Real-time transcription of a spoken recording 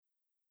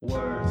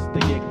Words,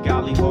 they get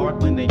golly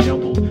hard when they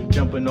jumble,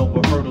 jumping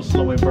over hurdles,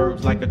 slowing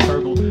verbs like a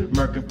turtle,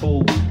 murking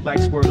fool like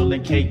Squirtle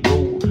and Kate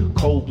Rule,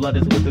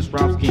 cold-blooded with this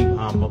rhyme scheme,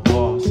 I'm a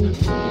boss.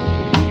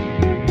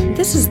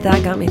 This is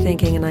That Got Me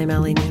Thinking, and I'm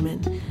Ellie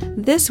Newman.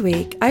 This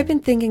week, I've been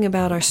thinking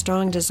about our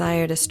strong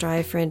desire to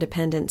strive for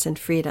independence and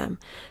freedom,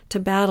 to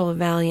battle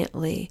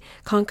valiantly,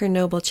 conquer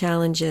noble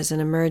challenges, and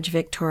emerge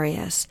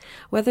victorious,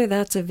 whether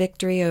that's a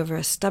victory over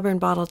a stubborn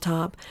bottle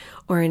top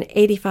or an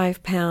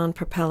 85-pound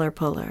propeller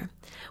puller.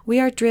 We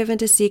are driven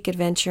to seek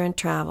adventure and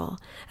travel,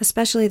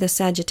 especially the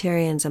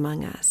Sagittarians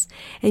among us,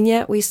 and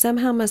yet we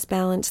somehow must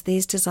balance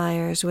these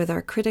desires with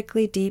our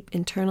critically deep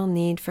internal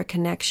need for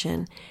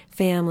connection,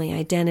 family,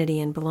 identity,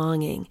 and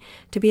belonging,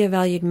 to be a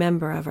valued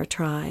member of our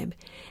tribe.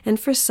 And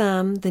for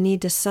some, the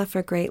need to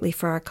suffer greatly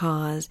for our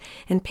cause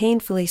and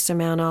painfully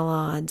surmount all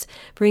odds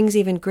brings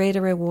even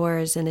greater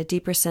rewards and a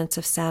deeper sense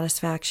of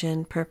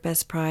satisfaction,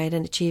 purpose, pride,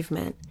 and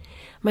achievement.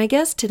 My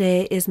guest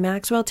today is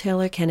Maxwell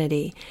Taylor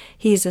Kennedy.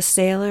 He's a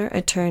sailor,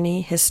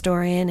 attorney,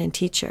 historian, and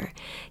teacher.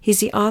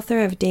 He's the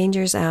author of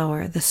Danger's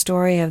Hour, the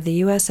story of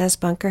the USS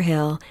Bunker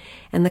Hill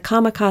and the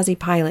kamikaze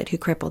pilot who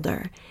crippled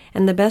her,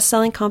 and the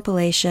best-selling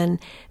compilation,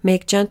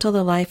 Make Gentle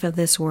the Life of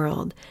This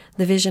World,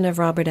 the vision of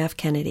Robert F.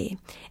 Kennedy,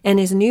 and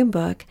his new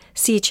book,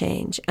 Sea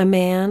Change, A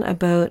Man, a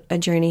Boat, a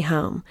Journey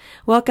Home.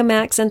 Welcome,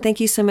 Max, and thank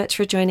you so much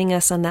for joining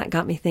us on That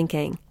Got Me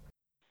Thinking.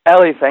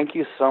 Ellie, thank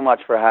you so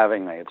much for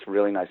having me. It's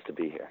really nice to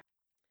be here.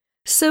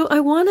 So I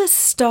want to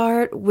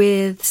start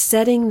with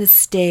setting the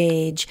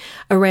stage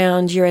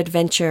around your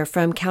adventure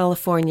from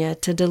California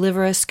to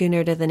deliver a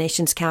schooner to the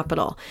nation's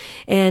capital.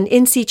 And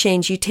in Sea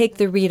Change, you take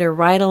the reader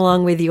right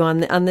along with you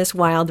on this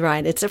wild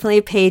ride. It's definitely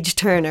a page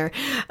turner,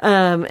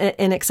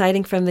 and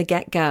exciting from the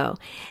get-go.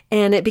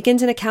 And it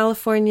begins in a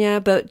California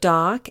boat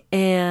dock,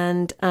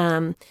 and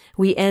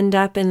we end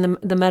up in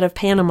the mud of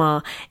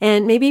Panama.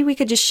 And maybe we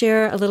could just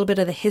share a little bit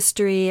of the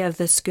history of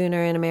the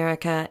schooner in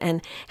America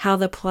and how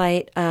the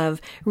plight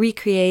of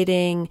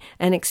recreating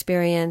an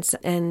experience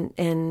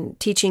and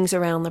teachings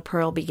around the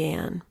Pearl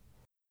began.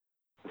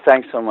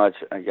 Thanks so much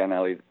again,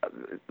 Ellie.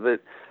 The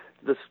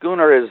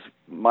schooner is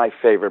my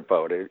favorite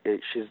boat.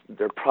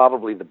 They're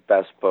probably the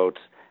best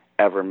boats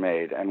ever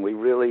made, and we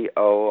really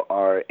owe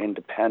our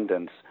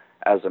independence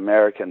as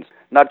Americans,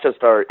 not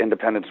just our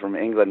independence from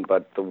England,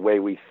 but the way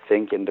we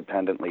think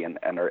independently and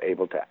are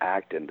able to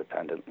act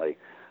independently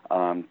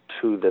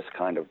to this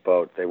kind of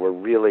boat. They were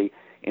really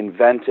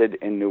invented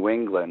in New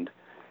England,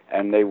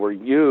 and they were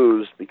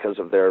used because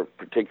of their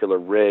particular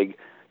rig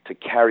to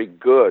carry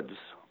goods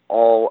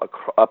all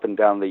up and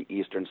down the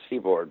eastern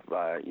seaboard,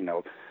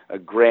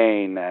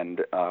 grain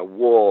and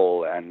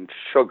wool and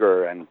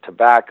sugar and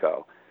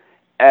tobacco.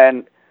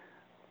 And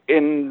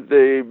in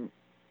the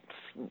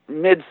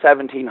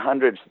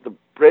mid-1700s, the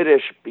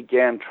British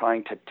began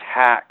trying to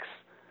tax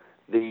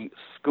the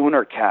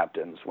schooner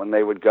captains when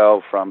they would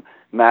go from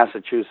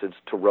Massachusetts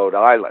to Rhode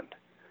Island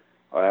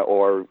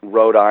or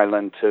Rhode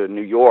Island to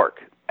New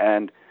York.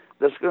 And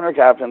the schooner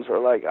captains were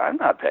like, I'm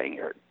not paying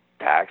your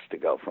tax to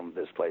go from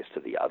this place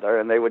to the other.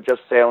 And they would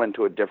just sail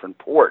into a different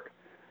port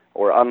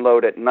or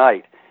unload at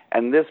night.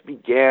 And this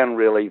began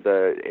really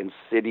the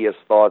insidious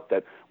thought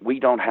that we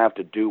don't have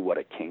to do what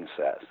a king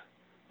says.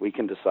 We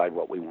can decide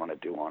what we want to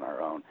do on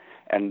our own.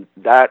 And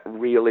that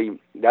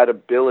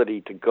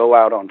ability to go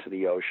out onto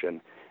the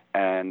ocean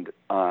and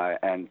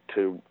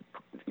to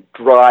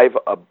drive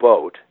a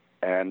boat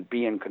and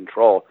be in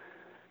control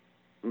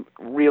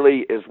really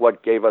is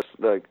what gave us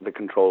the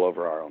control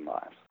over our own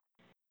lives.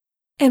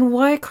 And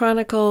why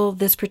chronicle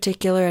this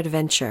particular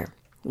adventure?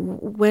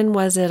 When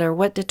was it, or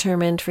what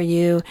determined for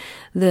you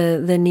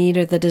the need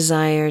or the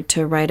desire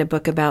to write a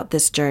book about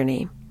this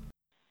journey?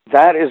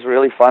 That is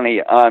really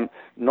funny.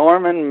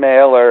 Norman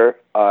Mailer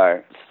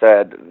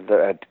said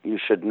that you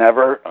should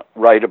never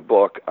write a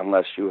book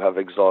unless you have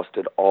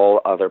exhausted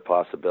all other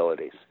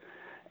possibilities.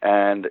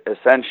 And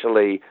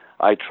essentially,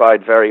 I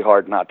tried very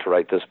hard not to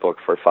write this book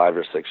for 5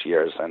 or 6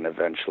 years, and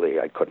eventually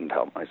I couldn't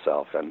help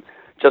myself and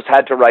just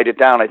had to write it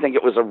down. I think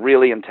it was a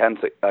really intense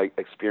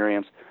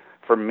experience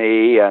for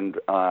me and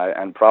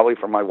probably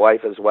for my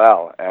wife as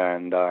well,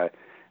 and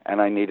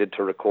I needed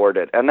to record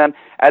it. And then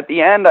at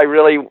the end, I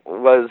really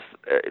was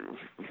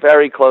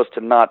very close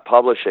to not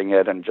publishing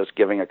it and just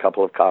giving a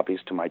couple of copies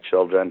to my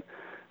children,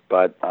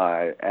 but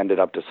I ended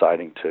up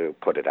deciding to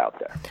put it out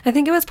there. I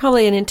think it was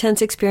probably an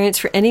intense experience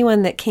for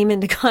anyone that came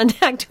into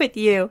contact with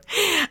you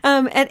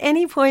at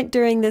any point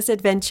during this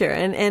adventure.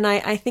 And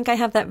I think I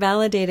have that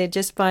validated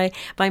just by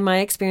my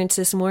experience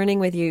this morning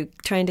with you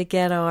trying to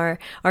get our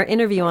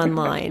interview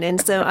online. And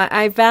so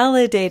I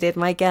validated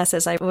my guess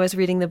as I was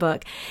reading the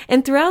book.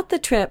 And throughout the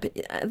trip,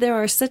 there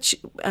are such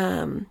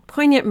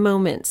poignant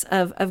moments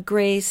of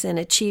grace and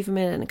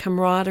achievement and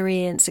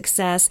camaraderie and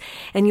success.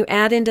 And you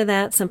add into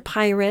that some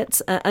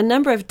pirates, a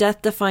number of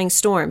death-defying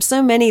storms,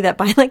 so many that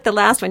by like the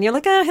last one, you're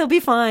like, oh, he'll be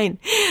fine.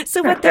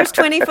 So what? There's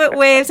 20-foot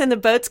waves and the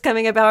boat's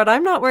coming about.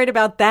 I'm not worried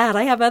about that.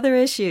 I have other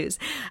issues.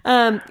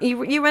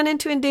 You run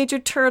into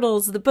endangered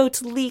turtles. The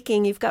boat's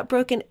leaking. You've got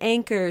broken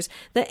anchors.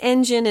 The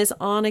engine is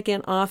on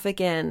again, off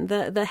again.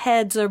 The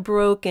heads are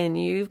broken.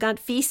 You've got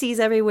feces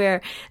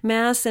everywhere.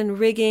 Masts and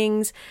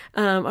riggings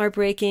are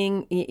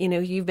breaking.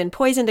 You've been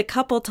poisoned a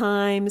couple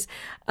times.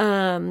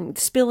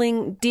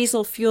 Spilling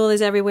diesel fuel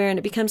is everywhere, and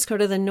it becomes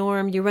sort of the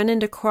norm. You run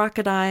into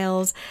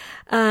crocodiles.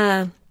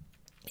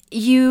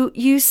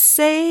 You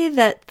say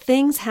that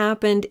things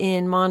happened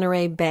in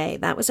Monterey Bay.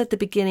 That was at the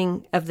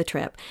beginning of the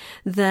trip.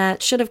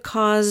 That should have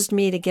caused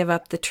me to give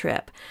up the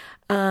trip.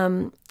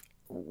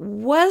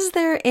 Was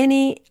there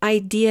any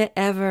idea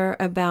ever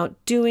about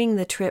doing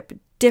the trip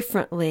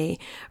differently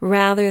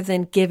rather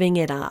than giving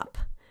it up?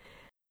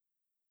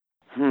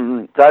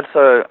 That's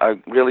a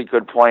really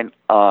good point.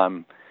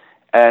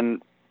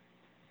 And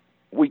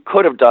we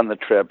could have done the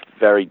trip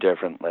very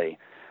differently.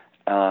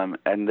 And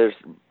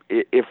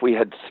if we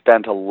had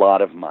spent a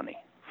lot of money,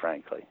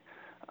 frankly.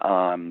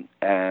 And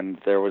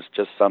there was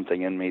just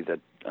something in me that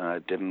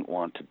didn't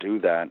want to do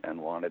that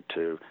and wanted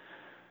to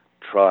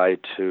try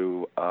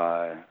to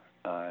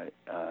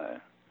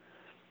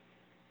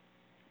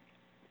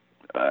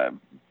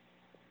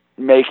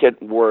make it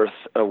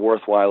a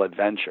worthwhile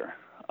adventure,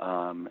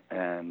 and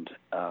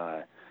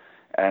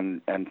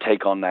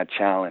take on that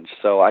challenge.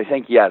 So I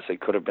think, yes,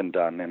 it could have been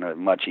done in a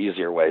much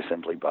easier way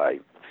simply by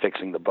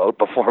fixing the boat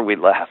before we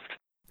left.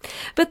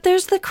 But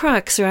there's the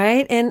crux,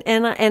 right? And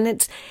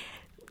it's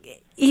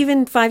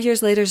even 5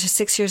 years later,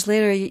 6 years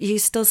later, you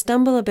still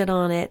stumble a bit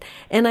on it.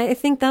 And I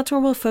think that's where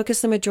we'll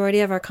focus the majority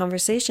of our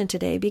conversation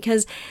today,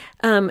 because,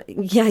 a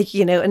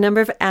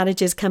number of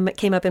adages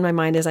came up in my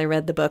mind as I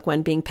read the book,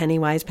 one being penny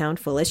wise, pound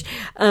foolish.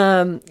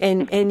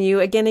 And you,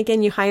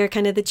 again, you hire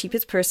kind of the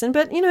cheapest person,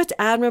 but, it's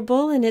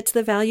admirable and it's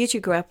the values you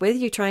grew up with.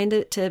 You're trying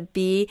to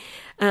be,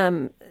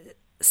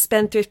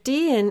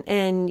 spendthrifty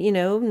and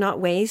not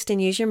waste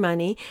and use your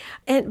money,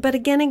 but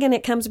again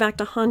it comes back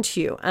to haunt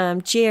you.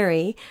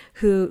 Jerry,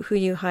 who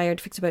you hired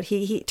to fix a boat,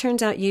 he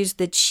turns out used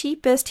the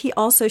cheapest. He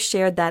also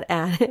shared that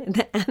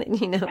ad,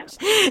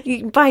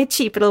 you buy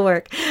cheap, it'll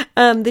work.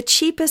 The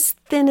cheapest,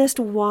 thinnest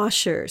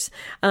washers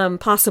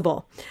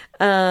possible,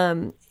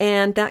 and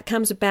that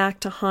comes back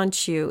to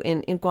haunt you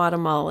in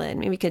Guatemala. And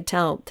maybe you could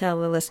tell the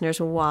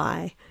listeners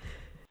why.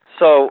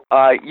 So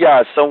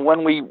so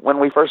when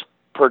we first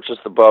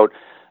purchased the boat,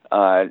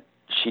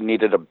 she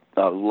needed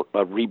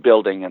a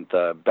rebuilding at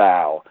the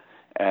bow,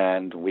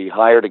 and we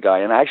hired a guy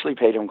and actually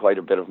paid him quite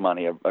a bit of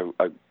money,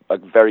 a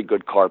very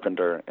good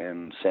carpenter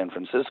in San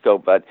Francisco,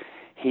 but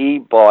he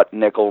bought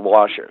nickel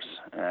washers,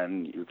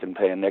 and you can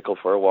pay a nickel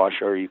for a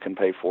washer, or you can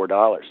pay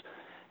 $4.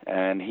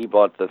 And he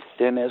bought the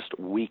thinnest,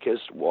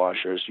 weakest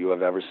washers you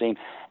have ever seen.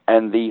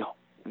 And the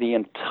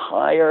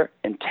entire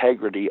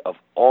integrity of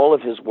all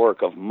of his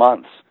work of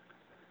months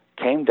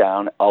came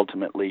down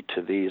ultimately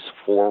to these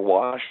 4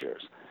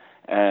 washers.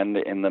 And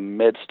in the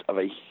midst of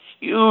a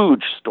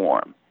huge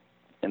storm,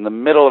 in the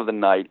middle of the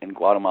night in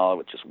Guatemala,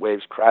 with just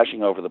waves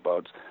crashing over the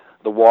boats,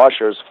 the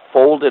washers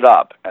folded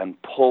up and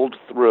pulled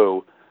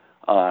through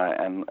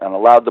and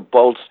allowed the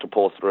bolts to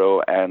pull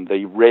through, and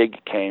the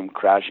rig came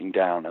crashing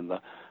down, and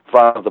the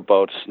front of the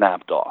boat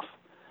snapped off.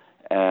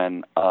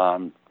 And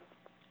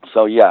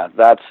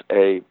that's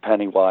a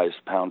penny wise,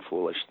 pound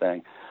foolish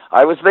thing.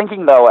 I was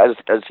thinking, though, as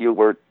you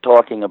were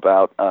talking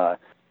about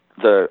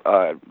the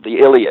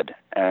Iliad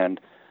and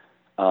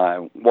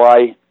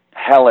why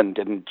Helen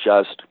didn't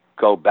just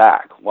go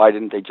back. Why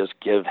didn't they just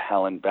give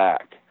Helen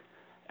back?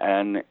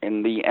 And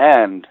in the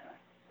end,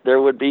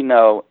 there would be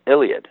no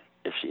Iliad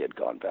if she had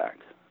gone back.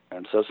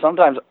 And so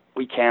sometimes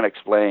we can't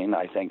explain,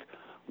 I think,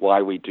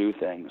 why we do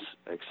things,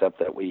 except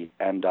that we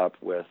end up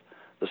with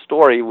the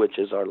story, which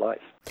is our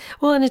life.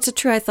 Well, and it's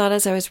true. I thought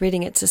as I was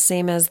reading, it's the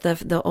same as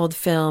the old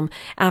film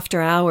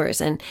After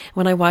Hours. And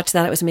when I watched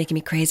that, it was making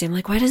me crazy. I'm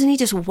like, why doesn't he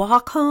just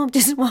walk home?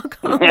 Just walk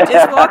home.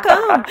 Just walk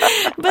home.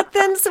 But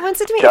then someone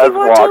said to me,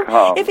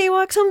 if he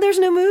walks home, there's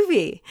no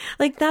movie.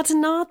 Like, that's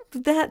not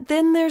that.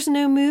 Then there's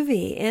no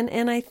movie.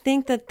 And I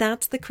think that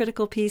that's the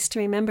critical piece to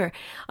remember.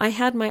 I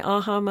had my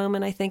aha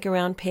moment, I think,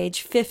 around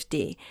page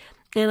 50.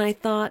 And I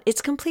thought,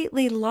 it's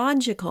completely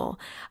logical.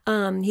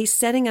 He's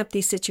setting up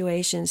these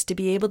situations to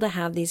be able to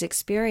have these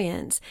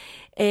experiences.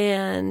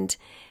 And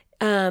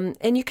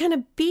you kind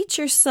of beat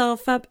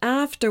yourself up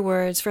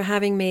afterwards for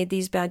having made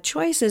these bad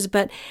choices.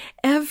 But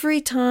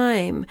every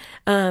time,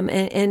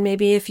 and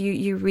maybe if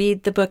you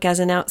read the book as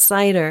an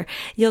outsider,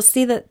 you'll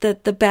see that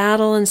the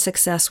battle and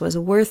success was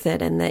worth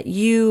it, and that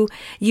you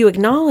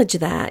acknowledge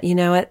that,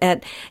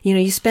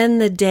 you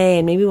spend the day,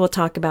 and maybe we'll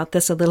talk about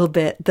this a little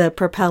bit, the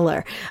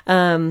propeller,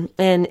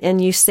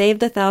 and you save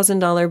the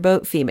 $1,000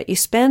 boat fee, but you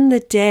spend the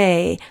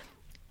day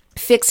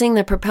fixing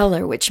the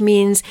propeller, which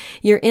means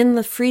you're in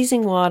the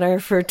freezing water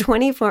for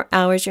 24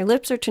 hours. Your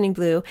lips are turning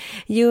blue.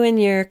 You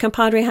and your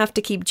compadre have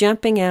to keep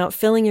jumping out,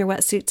 filling your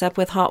wetsuits up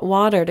with hot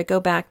water to go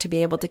back to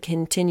be able to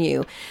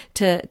continue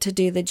to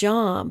do the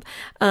job.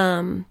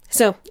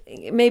 So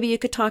maybe you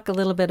could talk a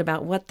little bit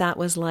about what that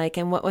was like,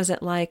 and what was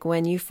it like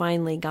when you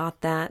finally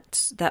got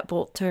that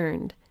bolt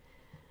turned?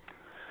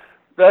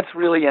 That's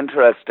really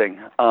interesting.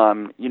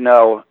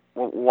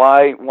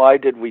 Why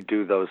did we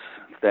do those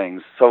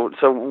things? So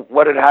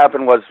what had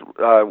happened was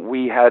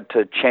we had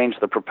to change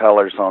the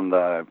propellers on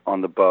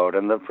the boat,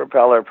 and the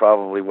propeller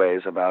probably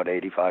weighs about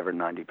 85 or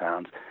 90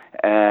 pounds.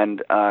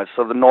 And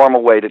so the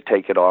normal way to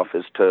take it off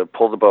is to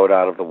pull the boat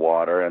out of the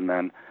water and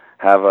then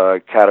have a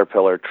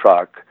Caterpillar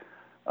truck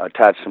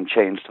attach some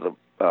chains to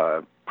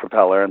the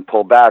propeller and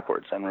pull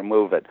backwards and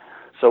remove it.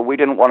 So we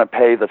didn't want to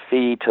pay the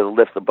fee to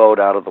lift the boat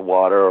out of the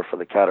water or for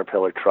the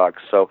Caterpillar truck.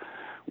 So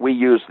we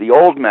used the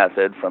old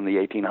method from the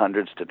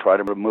 1800s to try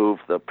to remove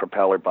the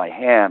propeller by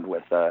hand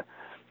with a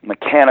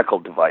mechanical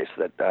device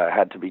that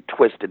had to be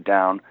twisted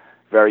down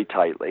very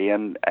tightly.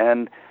 And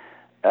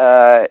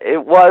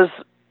it was,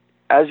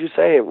 as you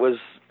say, it was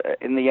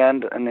in the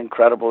end an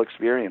incredible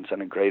experience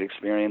and a great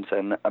experience,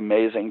 and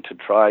amazing to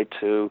try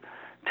to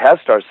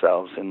test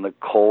ourselves in the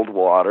cold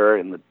water,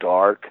 in the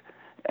dark,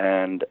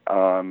 and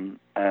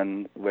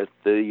with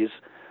these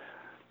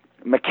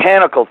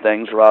mechanical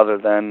things rather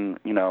than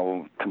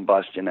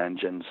combustion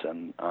engines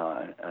and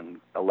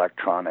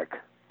electronic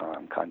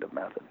kind of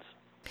methods.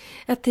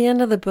 At the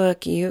end of the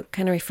book, you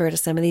kind of refer to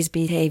some of these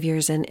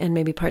behaviors and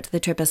maybe parts of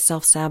the trip as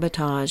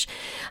self-sabotage.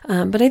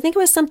 But I think it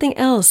was something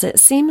else. It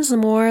seems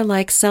more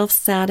like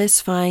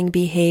self-satisfying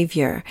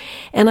behavior.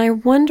 And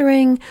I'm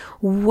wondering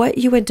what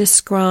you would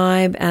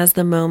describe as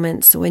the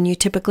moments when you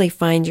typically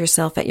find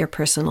yourself at your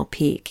personal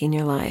peak in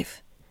your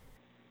life.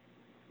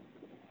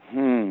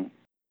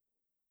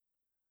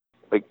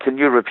 Can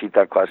you repeat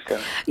that question?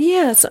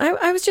 Yes,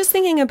 I was just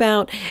thinking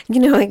about,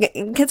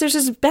 because there's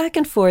this back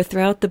and forth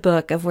throughout the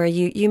book of where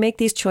you make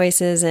these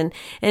choices,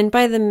 and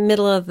by the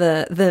middle of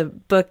the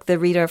book, the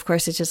reader, of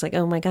course, is just like,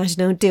 oh my gosh,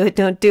 don't do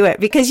it,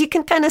 because you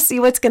can kind of see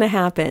what's going to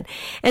happen.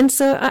 And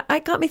so I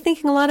got me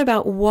thinking a lot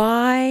about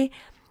why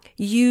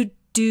you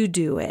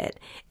do it,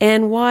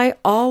 and why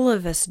all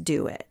of us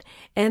do it,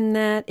 and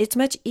that it's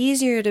much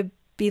easier to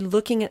be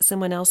looking at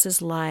someone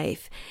else's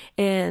life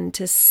and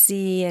to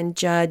see and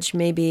judge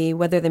maybe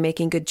whether they're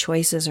making good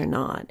choices or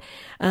not.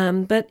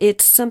 But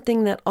it's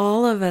something that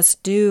all of us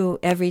do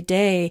every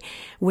day,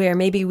 where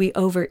maybe we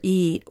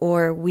overeat,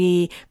 or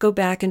we go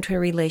back into a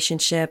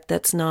relationship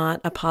that's not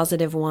a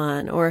positive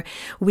one, or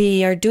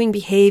we are doing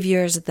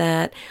behaviors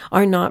that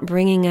are not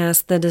bringing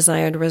us the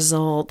desired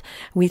result,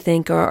 we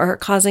think, or are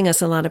causing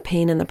us a lot of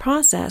pain in the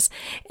process.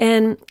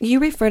 And you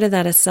refer to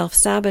that as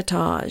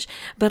self-sabotage.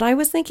 But I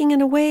was thinking,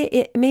 in a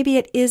way, maybe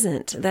it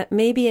isn't, that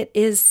maybe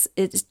it's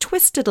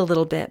twisted a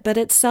little bit, but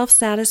it's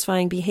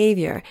self-satisfying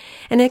behavior.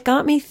 And it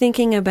got me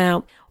thinking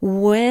about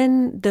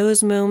when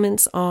those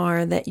moments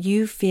are that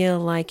you feel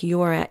like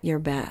you're at your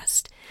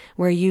best,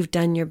 where you've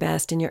done your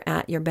best and you're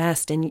at your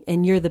best,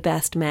 and you're the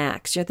best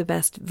Max, you're the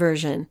best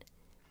version.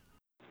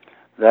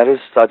 That is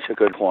such a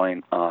good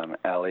point,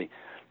 Ellie.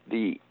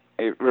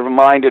 It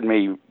reminded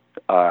me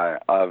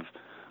of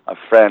a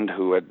friend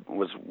who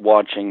was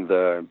watching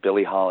the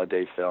Billie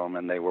Holiday film,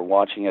 and they were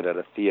watching it at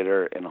a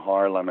theater in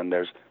Harlem, and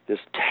there's this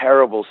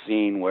terrible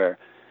scene where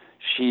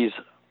she's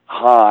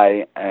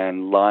high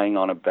and lying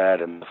on a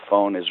bed, and the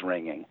phone is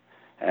ringing,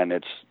 and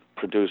it's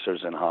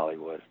producers in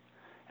Hollywood,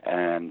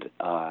 and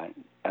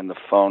the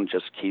phone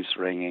just keeps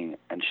ringing,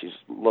 and she's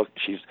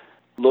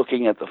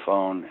looking at the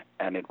phone,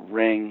 and it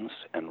rings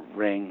and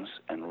rings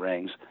and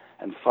rings,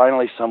 and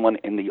finally someone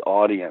in the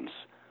audience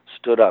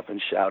stood up and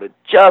shouted,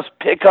 "Just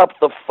pick up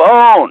the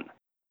phone!"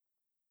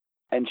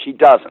 And she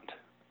doesn't.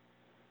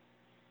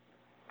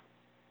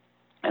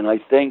 And I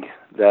think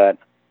that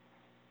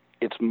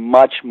it's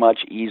much,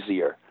 much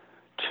easier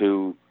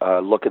to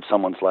look at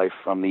someone's life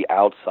from the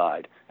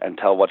outside and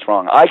tell what's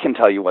wrong. I can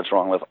tell you what's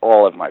wrong with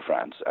all of my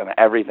friends and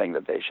everything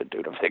that they should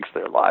do to fix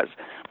their lives,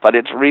 but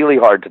it's really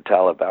hard to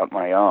tell about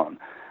my own.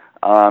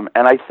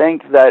 And I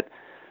think that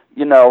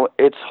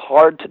it's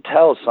hard to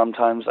tell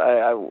sometimes.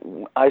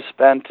 I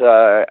spent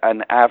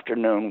an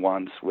afternoon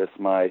once with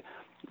my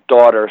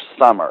daughter,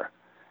 Summer,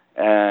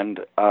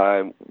 and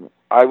I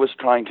was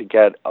trying to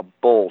get a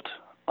bolt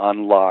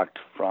unlocked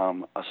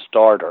from a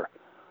starter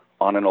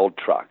on an old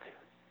truck.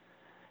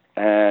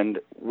 And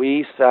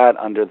we sat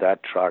under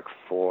that truck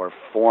for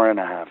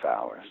 4.5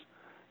 hours,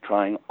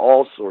 trying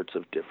all sorts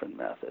of different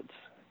methods.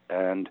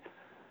 And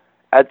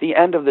at the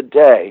end of the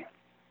day,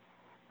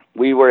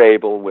 we were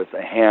able, with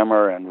a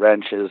hammer and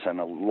wrenches and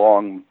a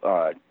long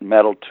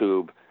metal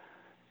tube,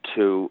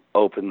 to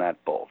open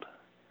that bolt.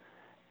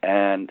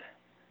 And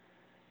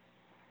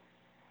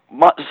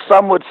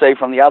some would say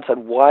from the outside,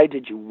 why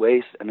did you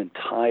waste an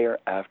entire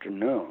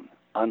afternoon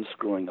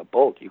unscrewing a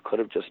bolt? You could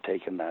have just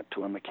taken that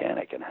to a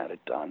mechanic and had it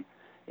done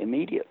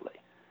immediately.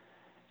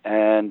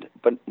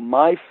 But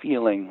my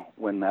feeling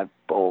when that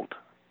bolt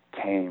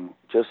came,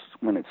 just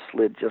when it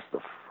slid just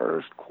the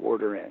first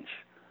quarter inch,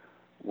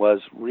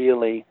 was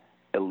really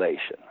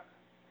elation.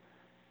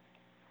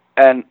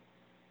 And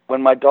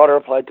when my daughter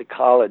applied to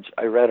college,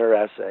 I read her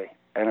essay,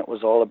 and it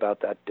was all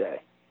about that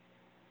day.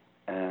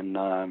 And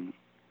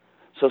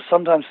so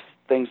sometimes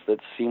things that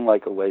seem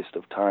like a waste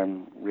of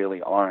time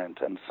really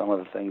aren't, and some of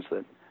the things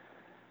that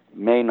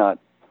may not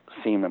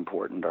seem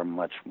important are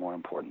much more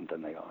important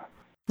than they are.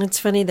 It's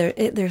funny,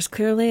 there's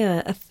clearly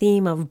a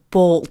theme of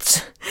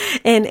bolts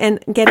and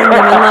getting them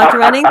unlocked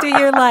running through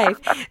your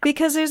life,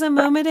 because there's a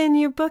moment in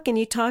your book and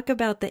you talk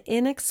about the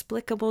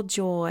inexplicable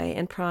joy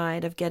and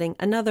pride of getting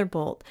another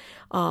bolt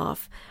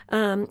off.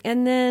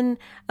 And then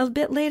a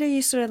bit later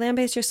you sort of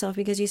lambaste yourself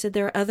because you said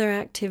there are other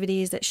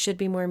activities that should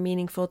be more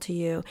meaningful to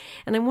you.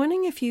 And I'm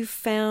wondering if you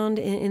found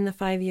in the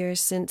 5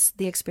 years since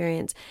the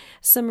experience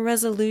some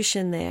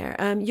resolution there.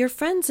 Your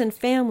friends and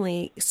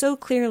family so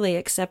clearly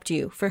accept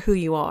you for who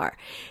you are.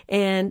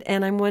 And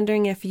I'm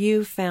wondering if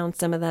you found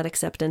some of that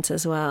acceptance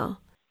as well.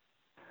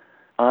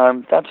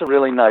 That's a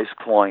really nice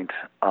point.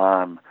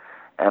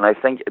 And I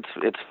think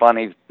it's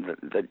funny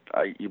that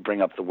you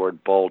bring up the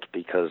word bolt,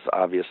 because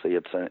obviously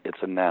it's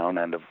a noun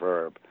and a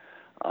verb,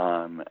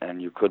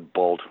 and you could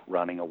bolt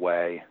running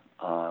away,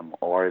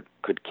 or it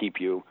could keep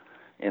you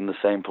in the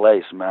same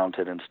place,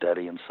 mounted and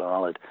steady and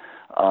solid.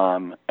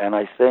 And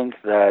I think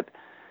that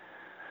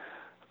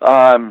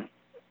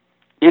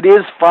it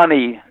is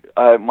funny,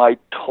 my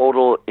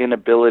total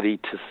inability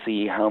to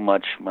see how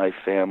much my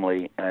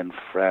family and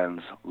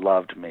friends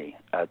loved me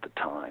at the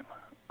time.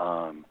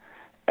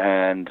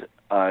 And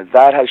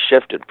that has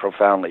shifted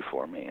profoundly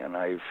for me, and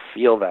I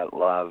feel that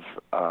love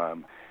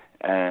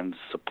and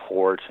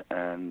support,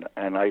 and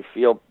I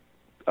feel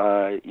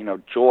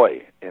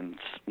joy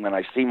when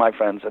I see my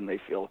friends, and they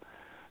feel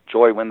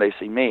joy when they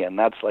see me, and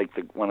that's like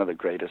one of the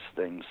greatest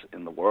things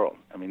in the world.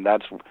 I mean,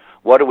 that's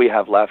what do we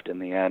have left in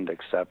the end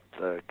except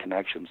the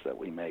connections that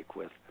we make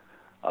with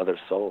other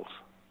souls.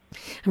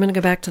 I'm going to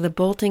go back to the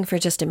bolting for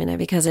just a minute,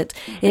 because it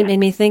made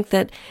me think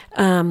that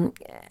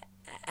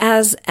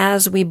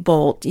as we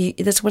bolt,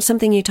 that's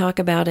something you talk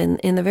about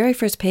in the very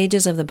first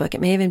pages of the book. It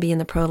may even be in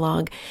the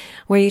prologue,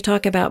 where you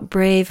talk about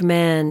brave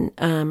men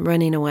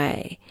running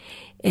away,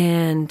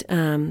 and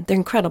they're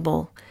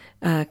incredible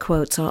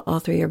quotes all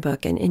through your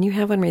book, and you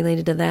have one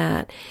related to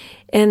that.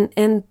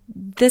 And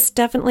this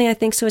definitely, I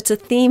think, so it's a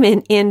theme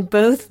in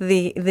both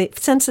the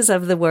senses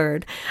of the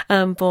word,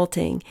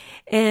 bolting.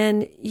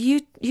 And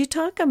you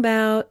talk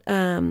about,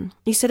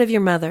 you said of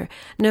your mother,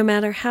 no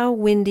matter how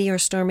windy or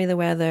stormy the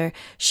weather,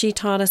 she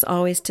taught us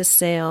always to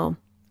sail,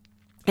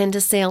 and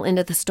to sail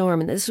into the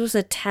storm. And this was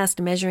a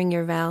test measuring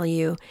your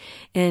value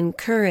and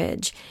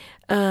courage.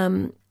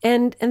 And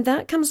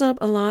that comes up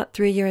a lot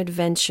through your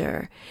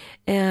adventure.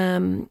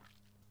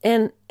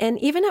 And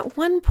even at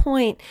one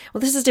point, well,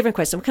 this is a different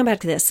question. We'll come back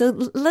to this.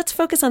 So let's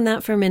focus on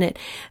that for a minute.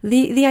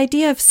 The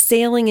idea of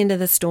sailing into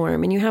the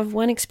storm, and you have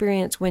one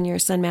experience when your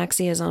son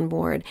Maxie is on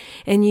board,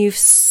 and you've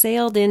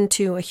sailed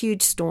into a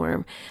huge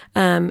storm,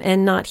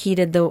 and not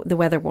heeded the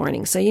weather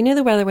warning. So you knew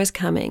the weather was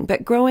coming,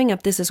 but growing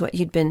up, this is what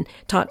you'd been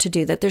taught to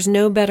do, that there's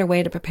no better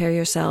way to prepare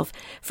yourself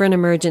for an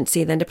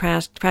emergency than to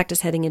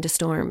practice heading into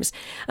storms.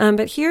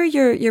 But here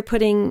you're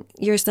putting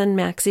your son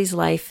Maxie's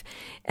life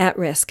at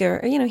risk,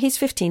 or he's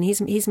 15,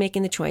 he's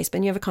making the choice,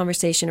 but you have a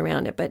conversation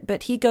around it,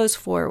 but he goes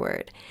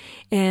forward.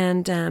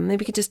 And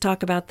maybe we could just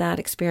talk about that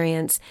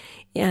experience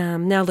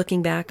now,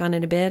 looking back on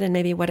it a bit, and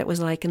maybe what it was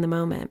like in the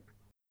moment.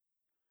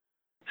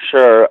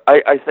 Sure.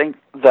 I think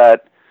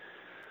that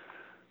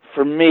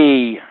for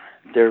me,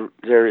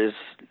 there is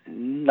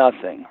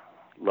nothing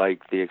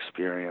like the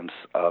experience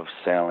of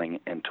sailing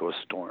into a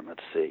storm at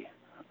sea.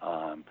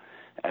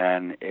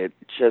 And it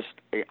just,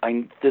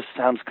 this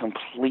sounds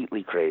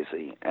completely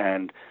crazy,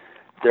 and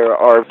there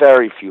are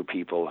very few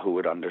people who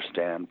would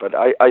understand. But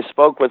I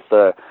spoke with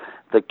the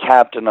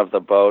captain of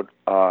the boat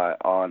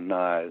on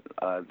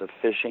the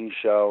fishing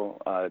show,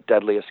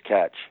 Deadliest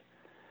Catch,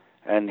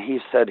 and he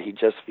said he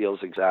just feels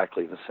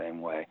exactly the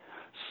same way.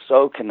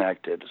 So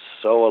connected,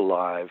 so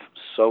alive,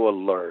 so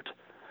alert.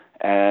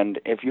 And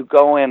if you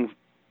go in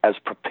as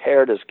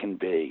prepared as can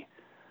be,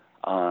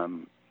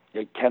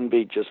 it can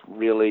be just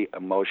really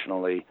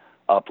emotionally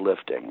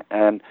uplifting.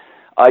 And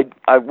I've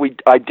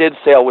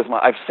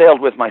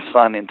sailed with my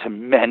son into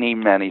many,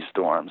 many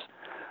storms.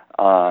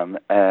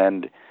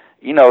 And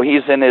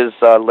he's in his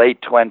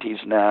late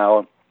 20s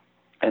now,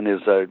 and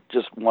is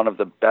just one of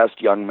the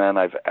best young men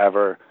I've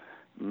ever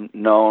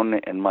known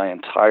in my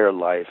entire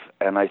life.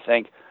 And I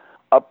think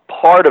a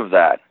part of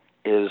that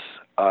is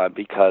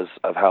because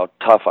of how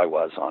tough I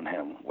was on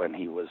him when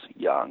he was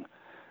young.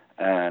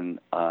 And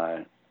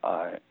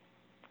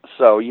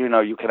so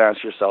you can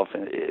ask yourself,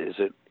 is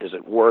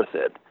it worth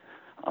it?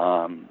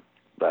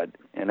 But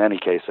in any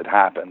case, it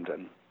happened,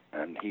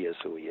 and he is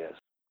who he is.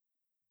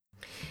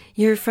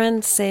 Your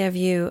friends say of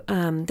you,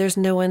 there's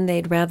no one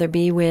they'd rather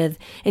be with,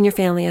 and your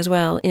family as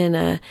well, in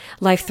a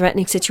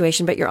life-threatening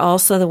situation, but you're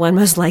also the one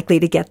most likely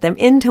to get them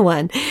into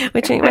one,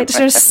 which might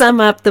sort of sum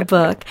up the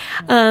book.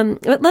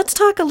 But let's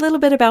talk a little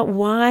bit about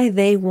why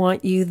they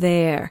want you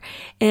there.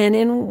 And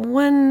in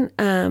one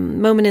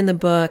moment in the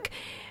book,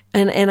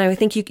 and I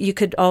think you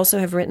could also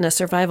have written a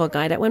survival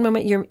guide. At one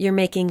moment, you're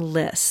making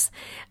lists,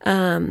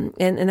 and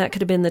that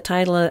could have been the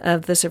title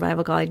of the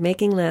survival guide,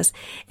 making lists.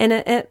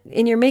 And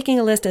you're making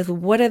a list of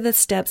what are the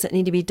steps that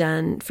need to be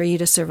done for you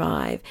to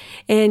survive.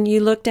 And you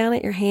look down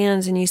at your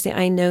hands and you say,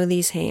 "I know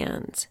these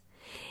hands."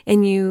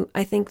 And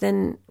I think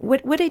then,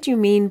 what did you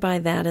mean by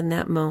that in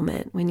that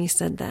moment when you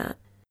said that?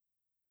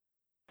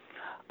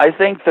 I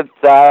think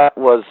that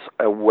was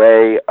a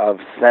way of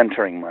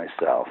centering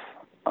myself.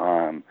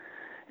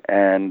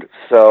 And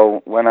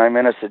so when I'm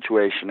in a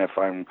situation, if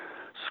I'm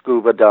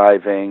scuba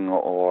diving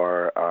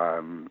or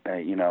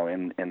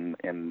in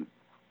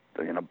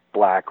a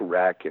black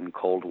wreck in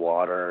cold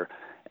water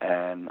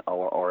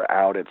or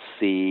out at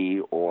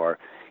sea, or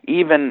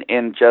even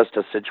in just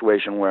a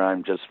situation where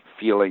I'm just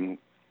feeling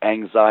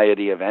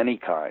anxiety of any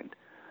kind,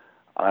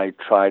 I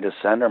try to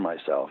center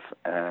myself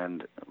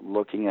and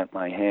looking at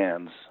my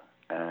hands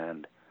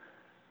and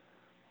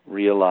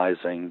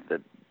realizing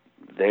that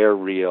they're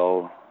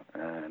real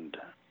and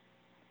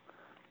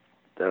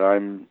that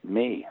I'm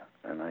me,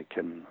 and I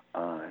can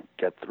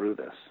get through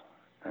this,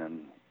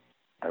 and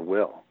I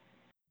will.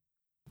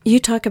 You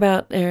talk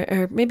about,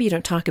 or maybe you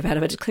don't talk about it,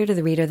 but it's clear to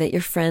the reader that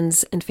your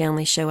friends and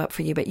family show up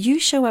for you, but you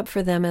show up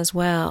for them as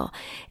well.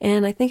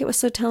 And I think it was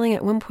so telling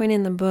at one point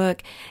in the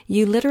book,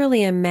 you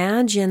literally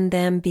imagine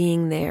them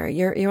being there.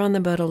 You're on the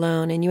boat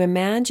alone, and you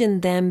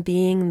imagine them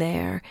being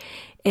there,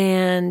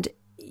 and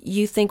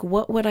you think,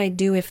 what would I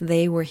do if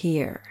they were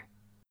here?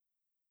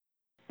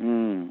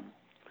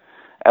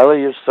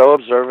 Ellie, you're so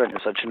observant. You're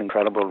such an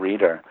incredible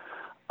reader.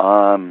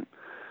 So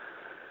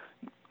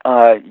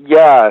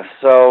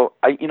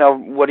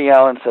Woody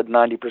Allen said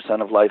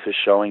 90% of life is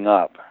showing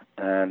up,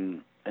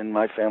 and in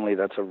my family,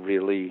 that's a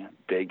really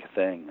big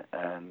thing,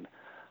 and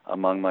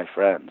among my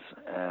friends,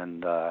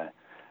 and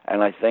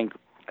I think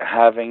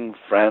having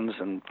friends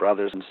and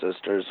brothers and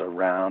sisters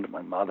around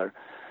my mother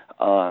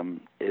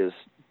is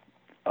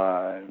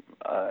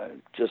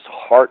just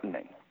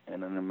heartening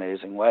in an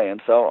amazing way,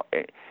 and so.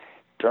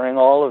 During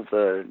all of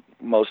the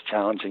most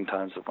challenging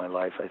times of my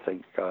life, I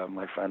think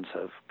my friends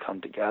have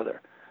come together,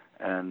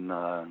 and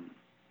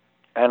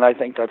I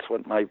think that's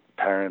what my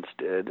parents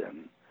did,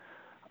 and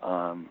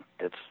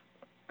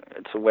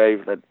it's a way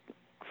that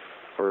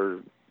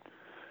for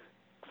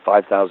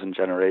 5,000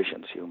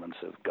 generations humans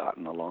have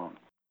gotten along.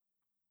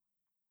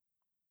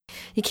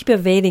 You keep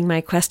evading my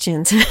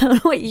questions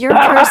about what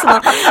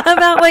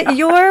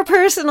your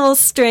personal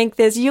strength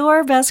is,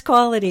 your best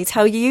qualities,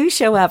 how you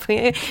show up.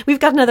 We've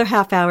got another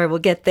half hour. We'll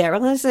get there.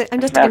 I'm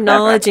just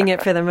acknowledging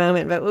it for the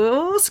moment, but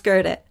we'll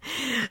skirt it.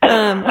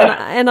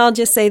 And I'll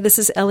just say this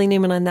is Ellie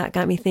Newman on That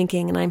Got Me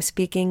Thinking, and I'm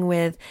speaking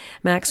with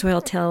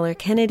Maxwell Taylor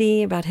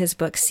Kennedy about his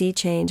book Sea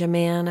Change: A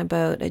Man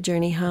About a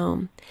Journey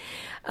Home.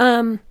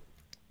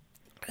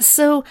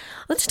 So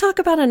let's talk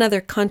about another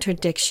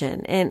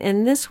contradiction.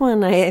 And this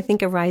one, I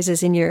think,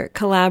 arises in your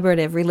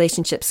collaborative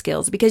relationship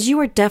skills, because you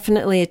are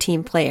definitely a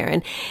team player.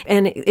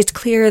 And it's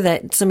clear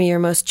that some of your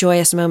most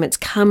joyous moments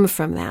come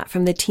from that,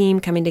 from the team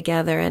coming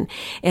together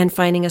and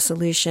finding a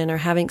solution or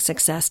having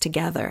success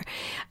together.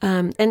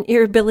 And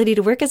your ability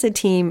to work as a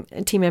team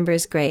member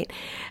is great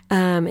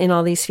in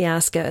all these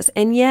fiascos.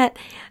 And yet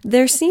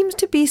there seems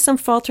to be some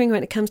faltering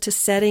when it comes to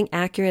setting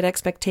accurate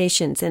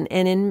expectations. And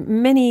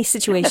in many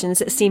situations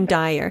that seem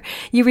dire,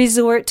 you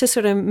resort to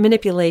sort of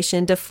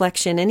manipulation,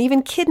 deflection, and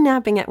even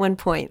kidnapping at one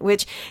point,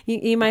 which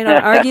you might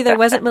argue there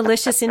wasn't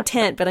malicious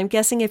intent, but I'm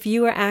guessing if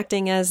you were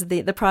acting as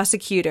the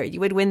prosecutor,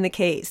 you would win the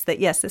case that,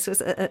 yes, this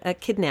was a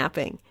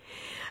kidnapping.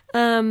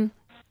 Are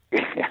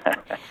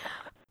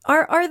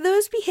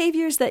those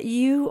behaviors that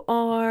you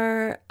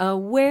are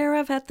aware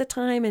of at the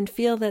time and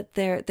feel that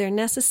they're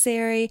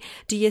necessary?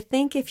 Do you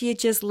think if you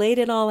just laid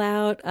it all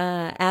out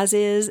as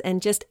is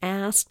and just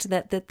asked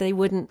that they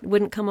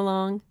wouldn't come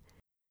along?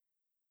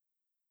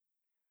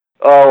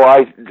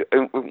 Oh,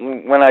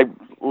 when I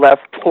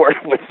left port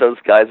with those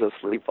guys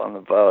asleep on the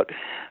boat,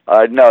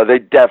 no, they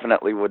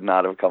definitely would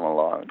not have come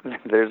along.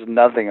 There's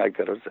nothing I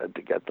could have said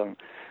to get them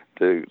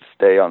to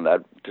stay on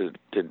that,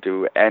 to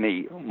do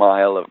any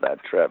mile of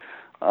that trip.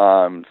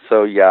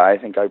 So yeah, I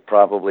think I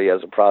probably,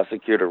 as a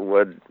prosecutor,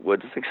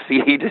 would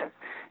succeed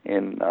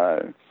in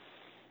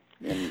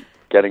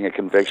getting a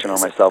conviction on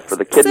myself for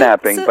the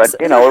kidnapping. But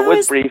it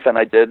was brief, and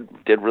I did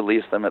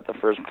release them at the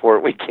first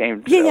port we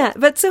came to. Yeah.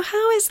 But so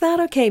how is that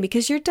okay?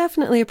 Because you're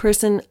definitely a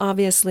person,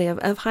 obviously,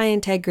 of high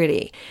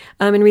integrity,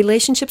 and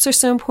relationships are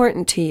so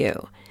important to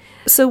you.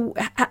 So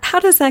how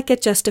does that get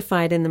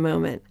justified in the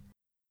moment?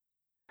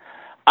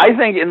 I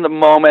think in the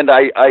moment,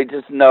 I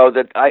just know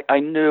that I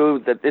knew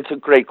that it's a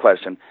great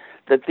question,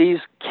 that these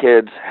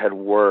kids had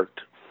worked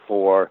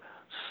for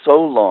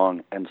so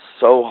long and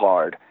so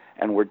hard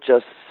and were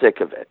just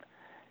sick of it.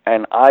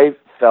 And I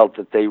felt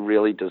that they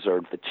really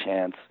deserved the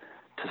chance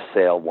to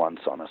sail once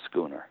on a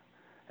schooner,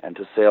 and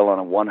to sail on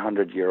a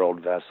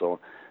 100-year-old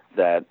vessel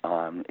that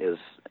is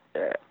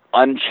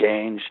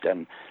unchanged,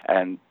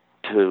 and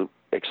to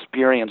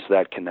experience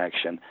that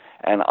connection.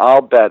 And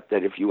I'll bet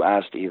that if you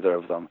asked either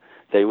of them,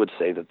 they would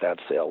say that that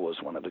sail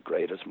was one of the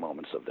greatest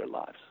moments of their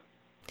lives.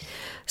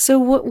 So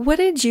what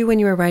did you, when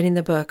you were writing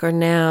the book, or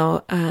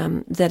now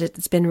that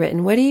it's been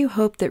written, what do you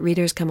hope that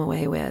readers come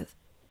away with?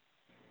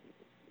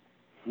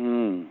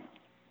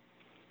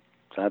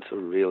 That's a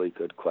really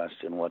good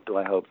question. What do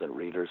I hope that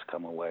readers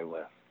come away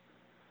with?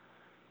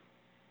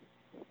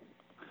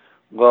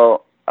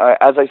 Well,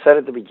 as I said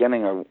at the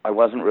beginning, I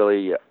wasn't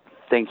really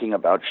thinking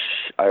about...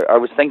 I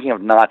was thinking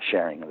of not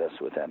sharing this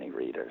with any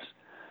readers.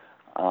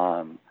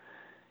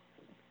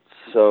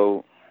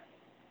 So,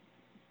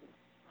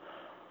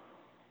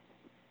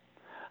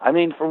 I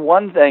mean, for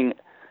one thing,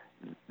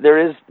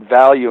 there is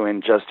value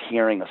in just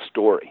hearing a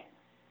story.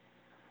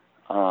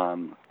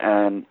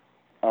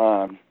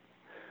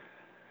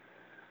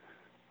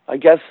 I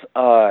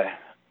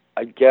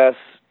guess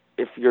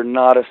if you're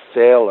not a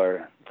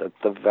sailor, that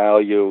the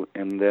value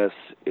in this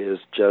is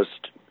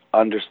just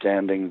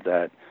understanding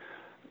that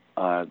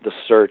the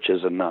search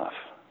is enough,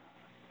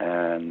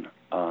 and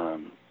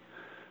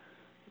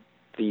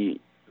the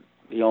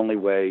only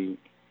way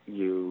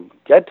you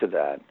get to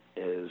that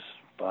is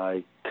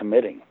by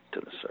committing to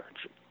the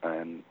search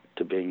and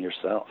to being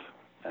yourself,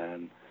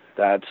 and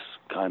that's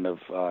kind of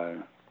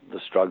the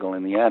struggle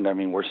in the end. I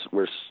mean, we're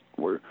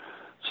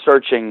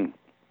searching,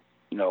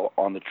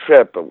 on the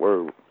trip, but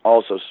we're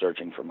also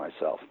searching for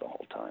myself the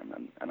whole time,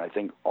 and I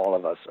think all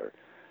of us are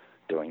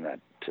doing that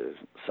to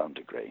some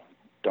degree.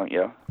 Don't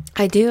you?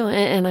 I do,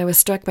 and I was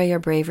struck by your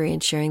bravery in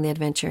sharing the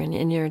adventure and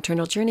in your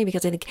internal journey,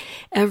 because I think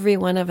every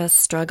one of us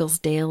struggles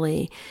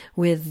daily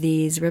with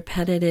these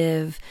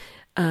repetitive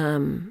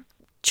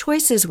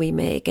choices we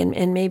make,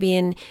 and maybe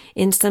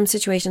in some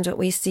situations what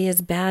we see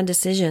as bad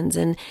decisions,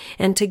 and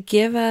to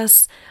give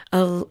us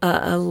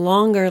a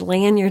longer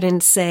lanyard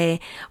and say,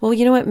 well,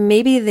 you know what,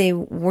 maybe they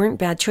weren't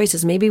bad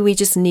choices. Maybe we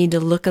just need to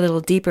look a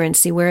little deeper and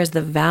see where is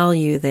the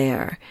value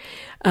there,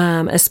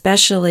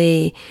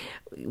 especially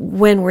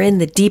when we're in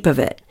the deep of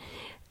it.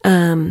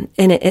 And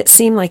it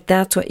seemed like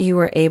that's what you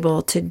were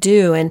able to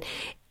do. And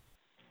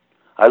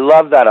I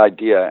love that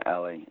idea,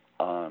 Ellie.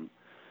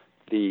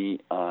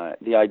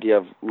 The idea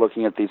of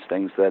looking at these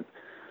things that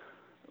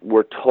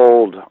we're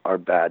told are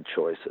bad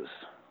choices,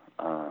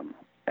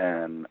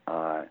 and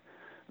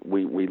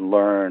we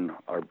learn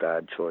our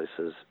bad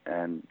choices,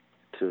 and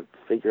to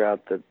figure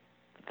out that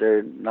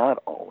they're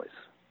not always,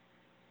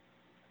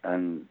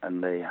 and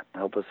they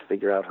help us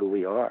figure out who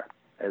we are.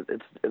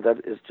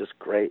 That is just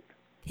great.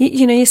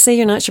 You say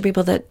you're not sure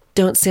people that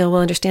don't sail will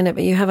understand it,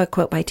 but you have a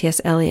quote by T.S.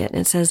 Eliot,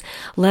 and it says,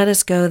 "Let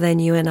us go then,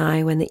 you and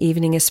I, when the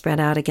evening is spread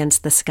out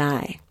against the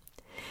sky."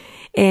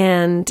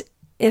 And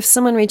if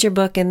someone reads your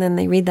book and then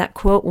they read that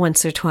quote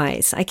once or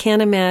twice, I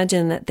can't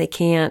imagine that they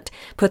can't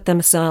put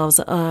themselves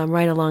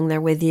right along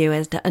there with you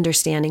as to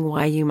understanding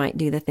why you might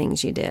do the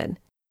things you did.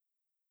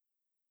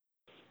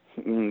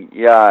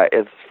 Yeah,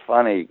 it's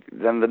funny.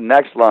 Then the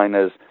next line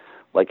is,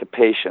 like a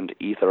patient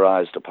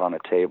etherized upon a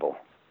table.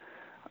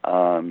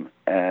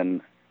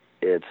 And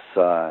it's,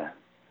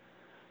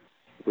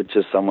 which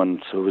is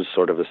someone who is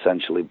sort of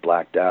essentially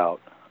blacked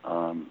out.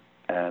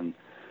 And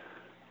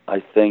I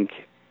think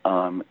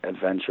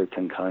adventure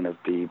can kind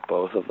of be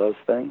both of those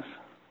things.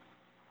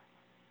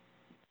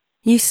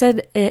 You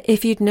said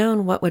if you'd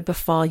known what would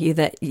befall you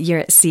that you're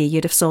at sea,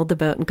 you'd have sold the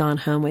boat and gone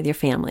home with your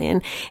family.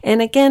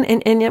 And again,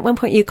 and at one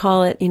point you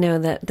call it,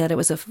 that it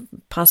was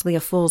possibly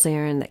a fool's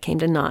errand that came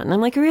to naught. And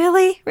I'm like,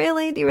 really?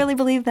 Really? Do you really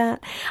believe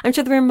that? I'm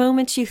sure there were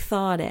moments you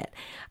thought it.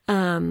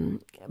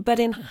 But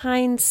in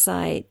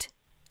hindsight,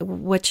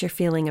 what's your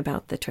feeling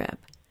about the trip?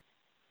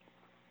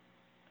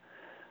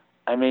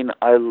 I mean,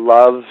 I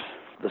love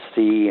the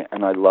sea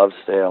and I love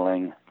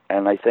sailing.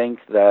 And I think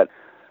that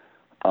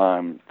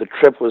the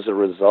trip was a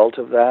result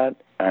of that,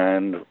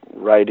 and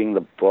writing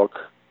the book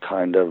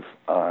kind of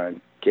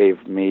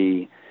gave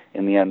me,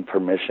 in the end,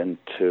 permission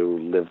to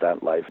live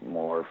that life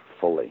more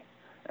fully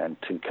and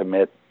to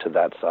commit to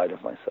that side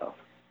of myself.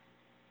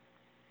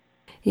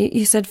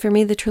 You said, for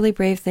me, the truly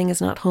brave thing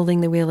is not holding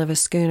the wheel of a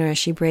schooner as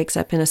she breaks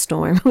up in a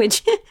storm,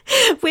 which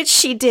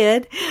she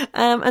did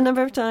a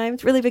number of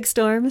times, really big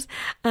storms,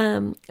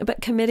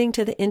 but committing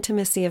to the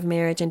intimacy of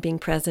marriage and being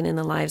present in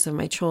the lives of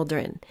my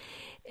children.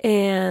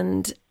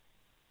 And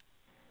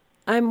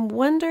I'm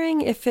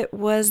wondering if it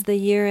was the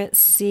year at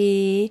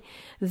sea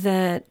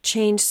that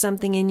changed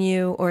something in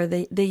you, or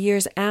the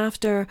years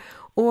after,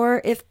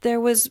 or if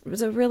there was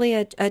really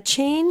a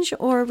change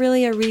or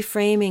really a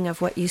reframing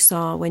of what you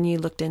saw when you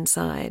looked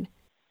inside.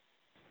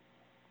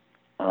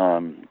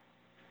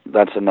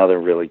 That's another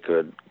really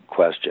good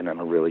question and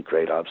a really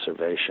great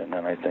observation.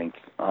 And I think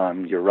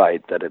you're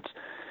right that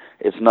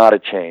it's not a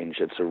change,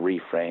 it's a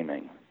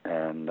reframing.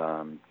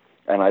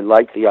 And I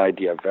like the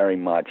idea very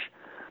much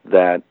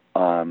that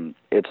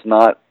it's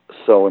not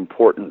so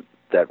important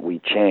that we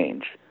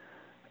change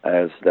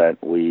as that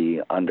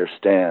we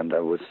understand. I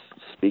was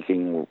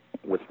speaking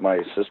with my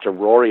sister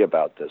Rory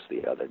about this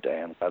the other day,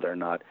 and whether or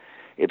not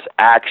it's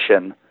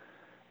action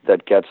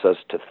that gets us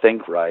to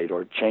think right,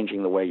 or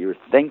changing the way you're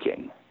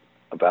thinking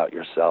about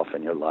yourself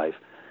and your life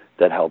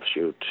that helps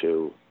you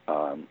to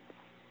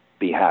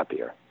be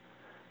happier.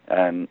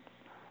 And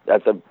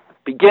at the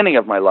beginning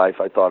of my life,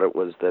 I thought it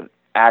was that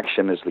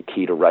action is the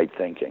key to right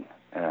thinking,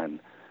 and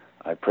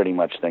I pretty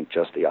much think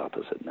just the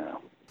opposite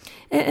now.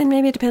 And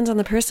maybe it depends on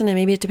the person, and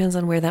maybe it depends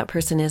on where that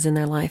person is in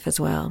their life as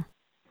well.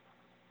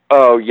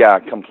 Oh, yeah,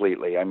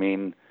 completely. I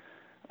mean,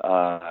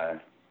 I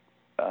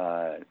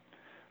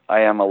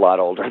am a lot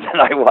older than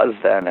I was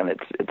then, and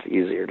it's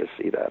easier to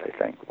see that, I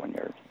think, when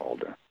you're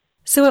older.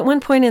 So at one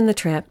point in the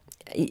trip,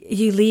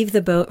 you leave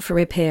the boat for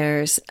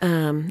repairs,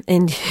 and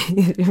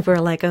we're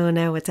like, oh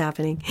no, what's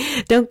happening?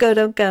 Don't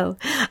go.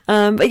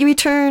 But you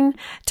return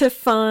to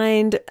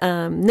find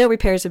no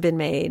repairs have been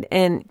made,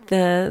 and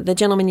the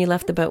gentleman you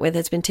left the boat with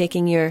has been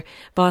taking your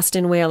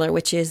Boston whaler,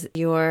 which is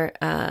your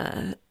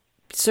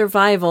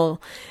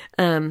survival,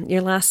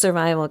 your last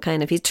survival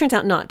kind of. He turns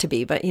out not to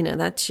be, but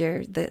that's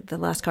the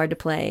last card to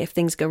play if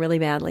things go really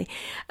badly.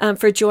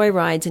 For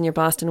joyrides in your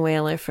Boston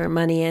whaler for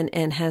money,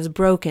 and has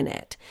broken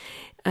it.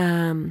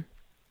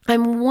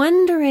 I'm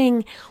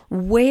wondering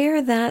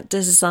where that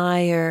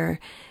desire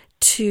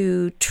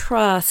to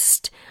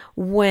trust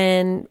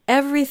when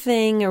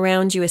everything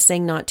around you is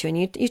saying not to. And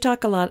you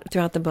talk a lot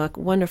throughout the book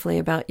wonderfully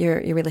about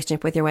your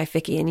relationship with your wife,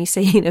 Vicky, and you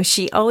say,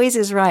 she always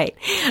is right.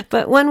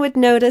 But one would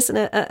notice,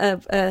 a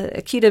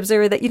acute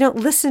observer, that you don't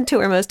listen to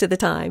her most of the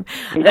time.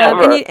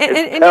 Never.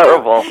 And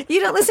terrible.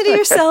 You don't listen to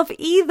yourself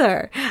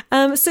either.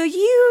 So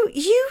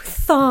you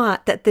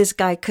thought that this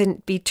guy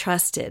couldn't be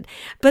trusted,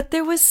 but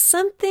there was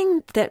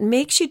something that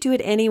makes you do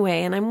it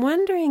anyway. And I'm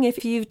wondering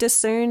if you've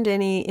discerned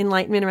any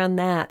enlightenment around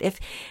that, if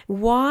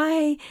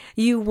why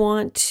you want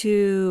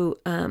to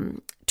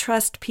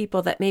trust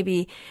people that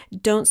maybe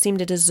don't seem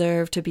to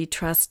deserve to be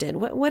trusted.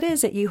 What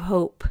is it you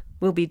hope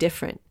will be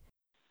different?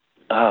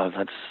 Oh,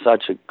 that's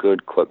such a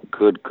good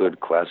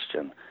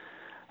question.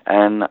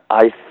 And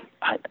I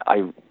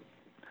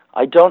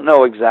don't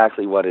know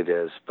exactly what it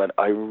is, but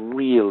I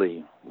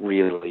really,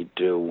 really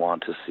do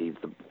want to see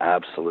the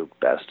absolute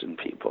best in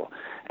people.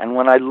 And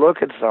when I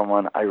look at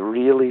someone, I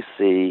really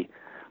see,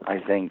 I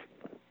think,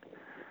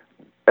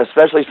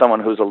 especially someone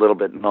who's a little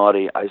bit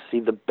naughty, I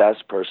see the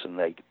best person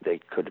they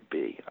could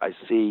be. I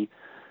see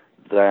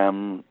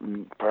them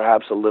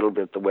perhaps a little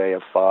bit the way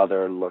a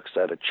father looks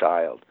at a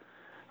child,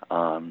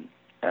 and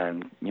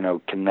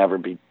can never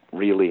be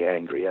really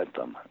angry at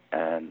them,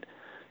 and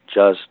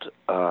just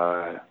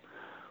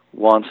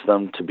wants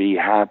them to be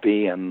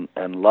happy and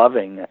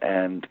loving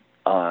and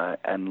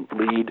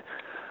lead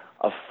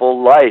a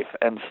full life.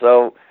 And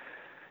so,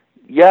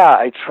 yeah,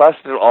 I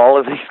trusted all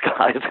of these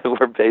guys who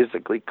were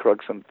basically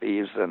crooks and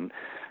thieves and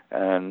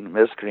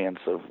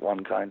miscreants of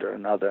one kind or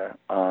another.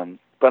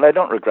 But I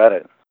don't regret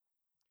it.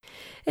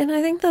 And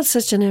I think that's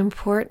such an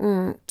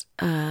important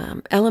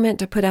element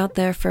to put out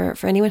there for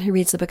anyone who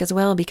reads the book as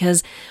well,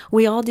 because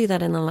we all do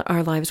that in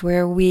our lives,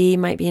 where we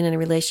might be in a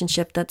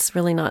relationship that's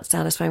really not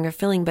satisfying or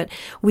filling, but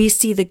we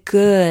see the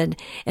good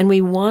and we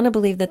want to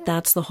believe that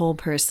that's the whole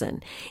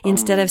person,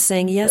 instead of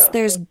saying, yes,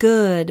 there's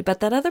good, but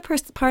that other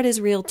part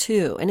is real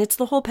too, and it's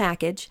the whole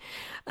package.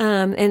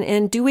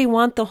 And do we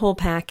want the whole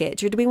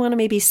package, or do we want to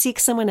maybe seek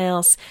someone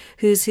else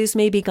who's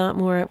maybe got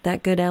more of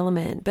that good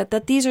element, but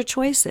that these are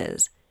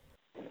choices?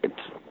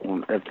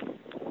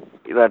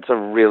 That's a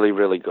really,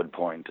 really good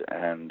point.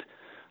 And,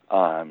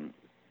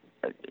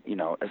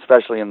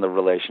 especially in the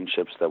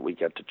relationships that we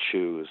get to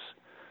choose.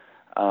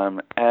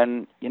 And,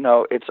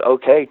 it's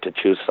okay to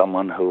choose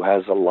someone who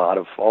has a lot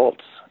of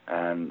faults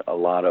and a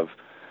lot of,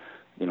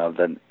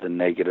 the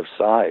negative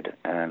side.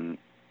 And,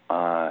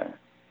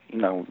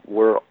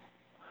 we're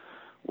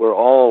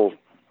all,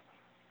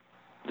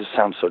 this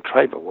sounds so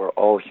trite, but we're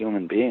all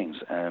human beings,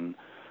 and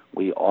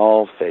we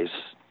all face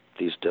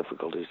these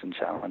difficulties and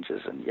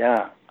challenges. And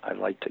yeah, I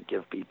like to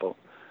give people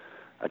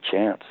a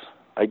chance.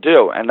 I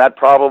do, and that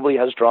probably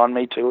has drawn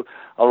me to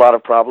a lot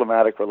of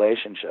problematic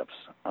relationships.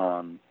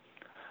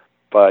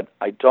 But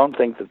I don't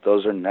think that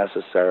those are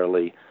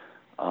necessarily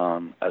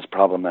as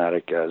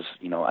problematic as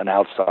an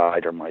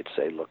outsider might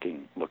say,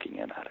 looking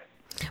in at it.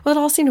 Well, it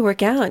all seemed to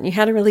work out, and you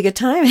had a really good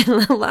time in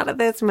a lot of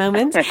those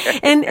moments.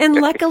 And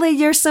luckily,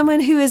 you're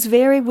someone who is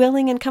very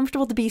willing and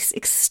comfortable to be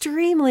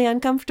extremely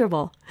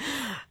uncomfortable.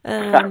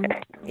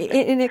 In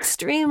an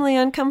extremely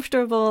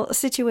uncomfortable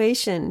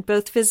situation,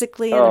 both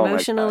physically and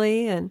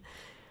emotionally. And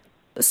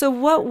so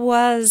what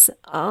was,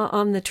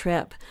 on the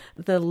trip,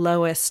 the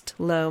lowest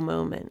low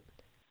moment?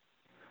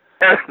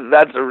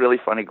 That's a really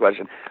funny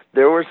question.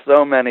 There were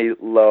so many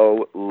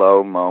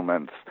low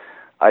moments.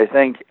 I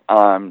think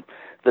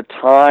the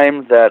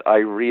time that I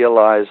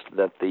realized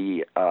that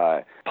the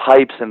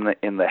pipes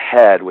in the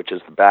head, which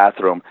is the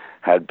bathroom,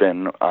 had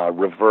been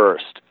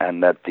reversed,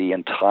 and that the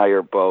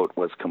entire boat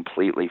was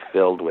completely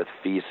filled with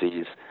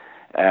feces,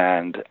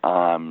 and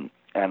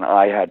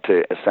I had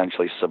to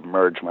essentially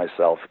submerge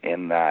myself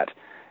in that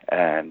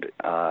And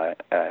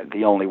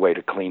the only way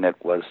to clean it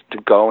was to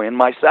go in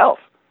myself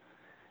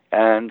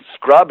and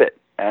scrub it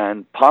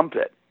and pump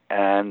it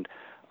and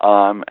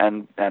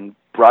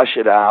brush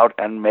it out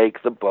and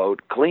make the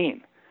boat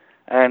clean.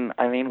 And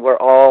I mean,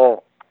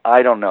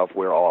 I don't know if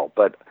we're all,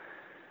 but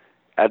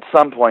at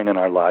some point in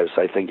our lives,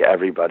 I think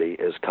everybody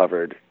is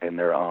covered in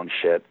their own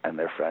shit and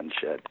their friend's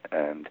shit,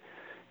 and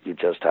you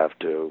just have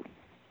to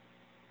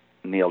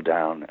kneel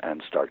down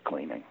and start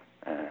cleaning.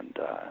 And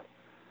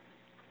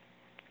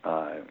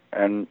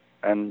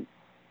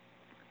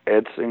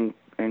it's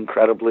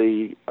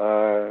incredibly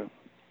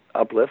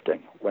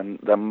uplifting when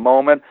the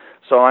moment.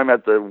 So I'm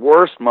at the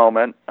worst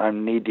moment.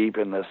 I'm knee deep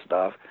in this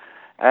stuff,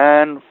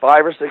 and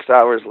 5 or 6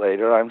 hours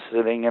later, I'm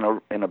sitting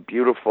in a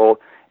beautiful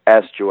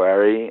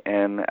estuary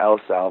in El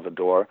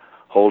Salvador,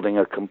 holding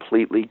a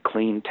completely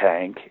clean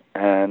tank,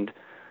 and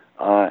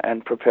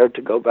prepared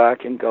to go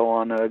back and go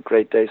on a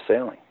great day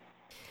sailing.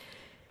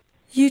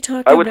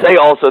 I would say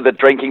also that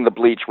drinking the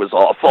bleach was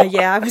awful.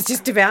 Yeah, I was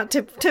just about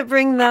to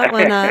bring that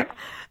one up.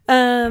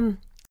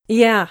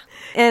 Yeah,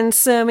 and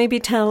so maybe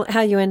tell how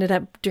you ended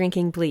up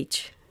drinking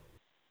bleach.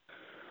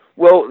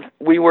 Well,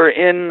 we were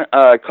in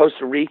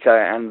Costa Rica,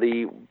 and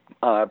the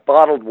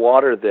bottled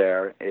water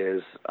there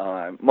is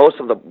most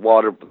of the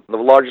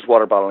largest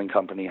water bottling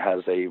company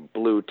has a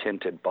blue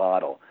tinted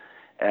bottle,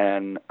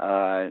 and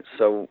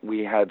so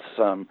we had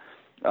some.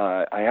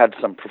 I had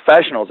some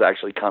professionals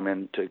actually come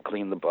in to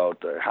clean the boat.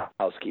 The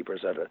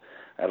housekeepers at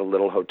a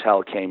little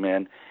hotel came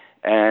in,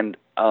 and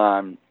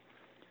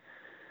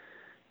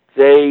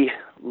they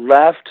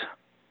left.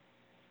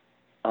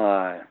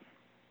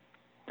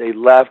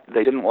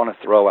 They didn't want to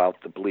throw out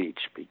the bleach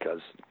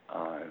because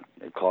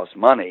it cost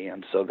money,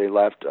 and so they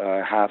left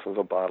half of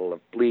a bottle of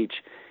bleach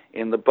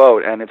in the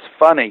boat. And it's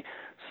funny,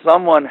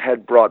 someone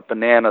had brought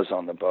bananas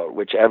on the boat,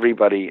 which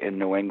everybody in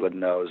New England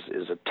knows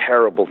is a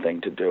terrible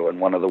thing to do, and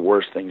one of the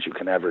worst things you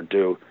can ever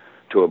do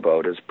to a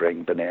boat is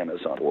bring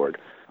bananas on board.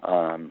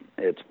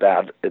 It's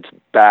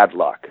bad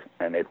luck,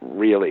 and it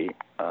really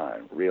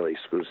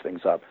screws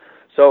things up.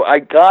 So I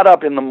got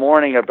up in the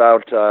morning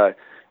about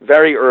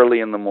very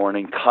early in the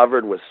morning,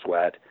 covered with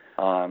sweat,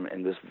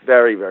 in this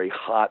very, very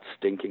hot,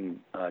 stinking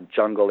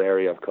jungle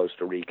area of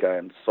Costa Rica,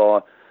 and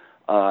saw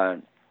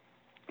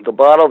the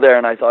bottle there,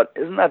 and I thought,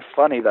 isn't that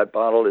funny? That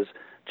bottle is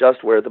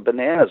just where the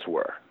bananas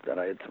were that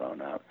I had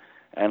thrown out.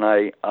 And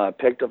I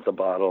picked up the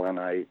bottle, and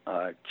I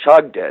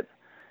chugged it,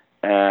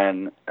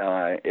 and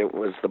it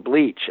was the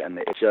bleach, and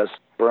it just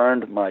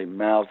burned my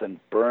mouth and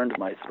burned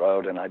my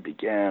throat, and I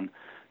began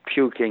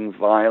puking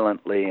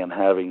violently and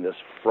having this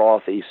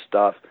frothy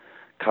stuff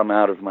come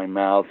out of my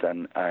mouth,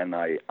 and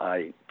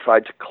I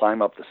tried to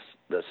climb up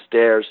the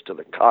stairs to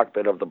the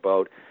cockpit of the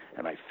boat,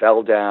 and I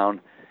fell down,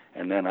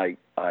 and then I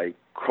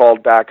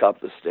crawled back up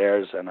the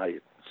stairs, and I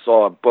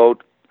saw a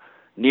boat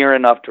near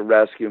enough to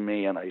rescue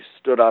me, and I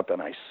stood up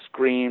and I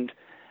screamed,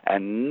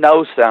 and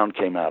no sound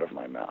came out of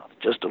my mouth,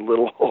 just a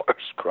little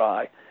hoarse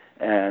cry,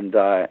 and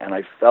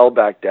I fell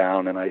back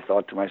down, and I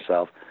thought to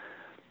myself,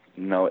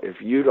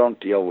 if you don't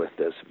deal with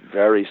this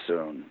very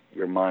soon,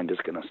 your mind is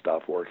going to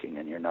stop working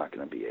and you're not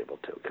going to be able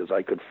to, because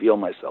I could feel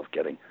myself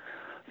getting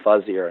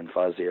fuzzier and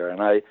fuzzier,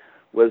 and I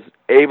was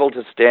able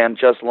to stand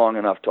just long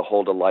enough to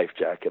hold a life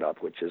jacket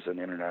up, which is an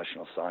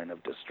international sign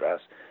of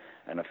distress,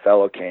 and a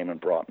fellow came and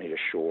brought me to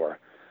shore.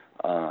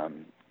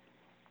 And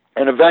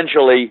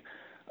eventually,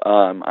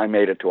 I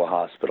made it to a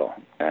hospital,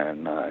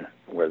 and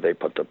where they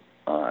put the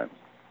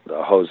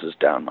hoses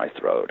down my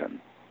throat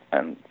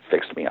and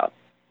fixed me up.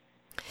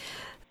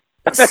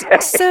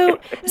 So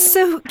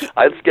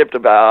I skipped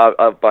about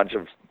a bunch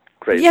of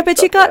crazy. Yeah, but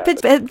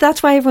but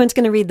that's why everyone's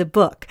going to read the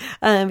book,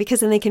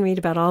 because then they can read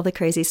about all the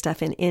crazy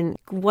stuff in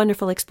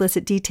wonderful,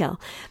 explicit detail.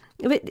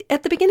 But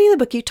at the beginning of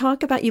the book, you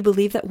talk about you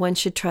believe that one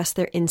should trust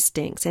their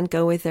instincts and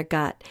go with their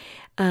gut.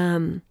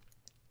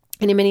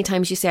 And many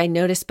times you say, I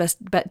noticed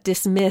but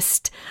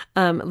dismissed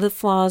the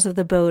flaws of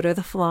the boat or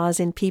the flaws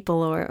in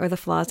people or the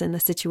flaws in the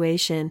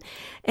situation.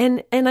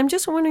 And I'm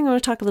just wondering, I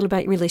want to talk a little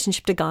about your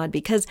relationship to God,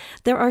 because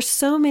there are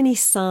so many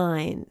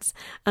signs.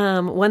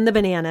 One, the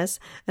bananas.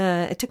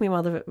 It took me a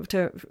while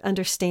to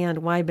understand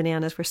why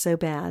bananas were so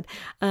bad.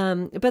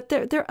 But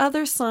there are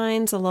other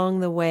signs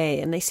along the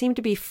way, and they seem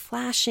to be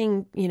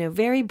flashing,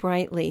 very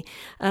brightly.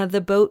 The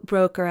boat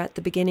broker at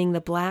the beginning, the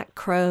black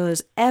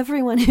crows.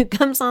 Everyone who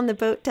comes on the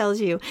boat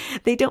tells you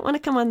they don't want to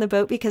come on the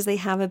boat because they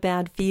have a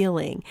bad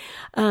feeling.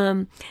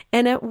 And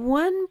at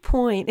one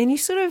point, and you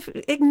sort of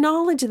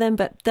acknowledge them,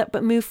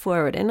 but move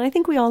forward. And I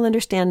think we all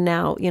understand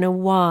now,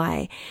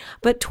 why.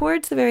 But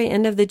towards the very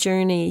end of the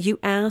journey, you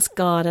ask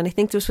God, and I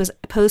think this was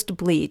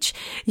post-bleach,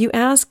 you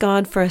ask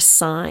God for a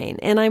sign.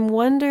 And I'm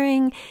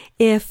wondering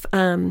if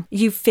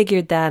you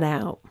figured that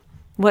out,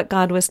 what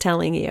God was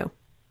telling you.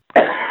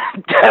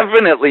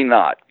 Definitely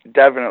not.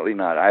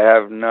 I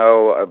have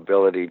no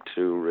ability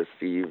to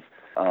receive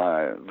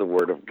the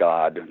word of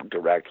God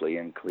directly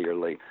and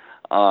clearly.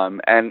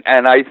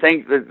 And I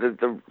think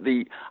that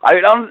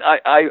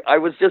I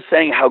was just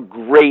saying how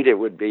great it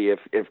would be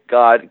if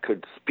God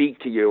could speak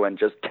to you and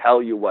just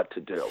tell you what to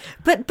do.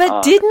 But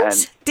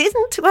didn't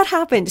what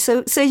happened?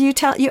 So you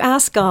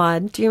asked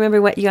God. Do you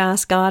remember what you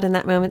asked God in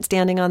that moment,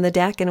 standing on the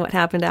deck, and what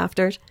happened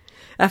afterwards?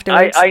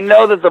 I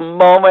know that the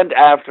moment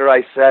after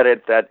I said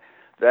it, that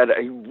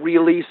a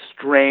really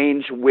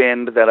strange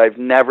wind that I've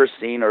never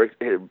seen or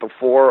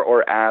before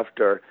or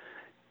after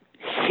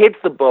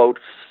hit the boat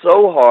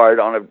so hard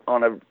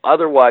on a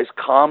otherwise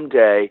calm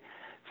day,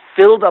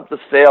 filled up the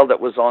sail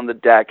that was on the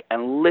deck,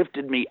 and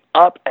lifted me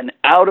up and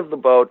out of the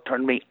boat,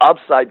 turned me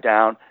upside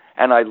down,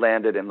 and I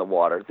landed in the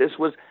water. This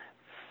was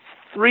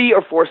 3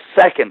 or 4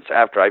 seconds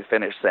after I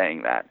finished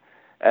saying that,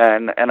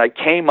 and I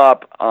came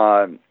up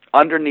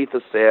underneath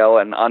the sail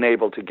and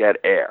unable to get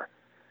air,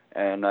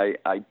 and I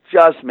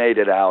just made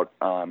it out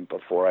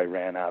before I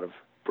ran out of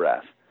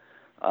breath,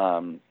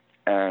 and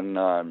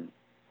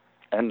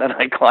then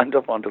I climbed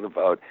up onto the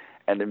boat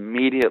and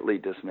immediately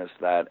dismissed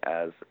that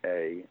as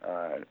a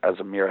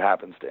mere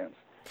happenstance.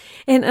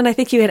 And I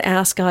think you had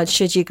asked God,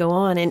 should you go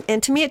on?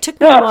 And to me, it took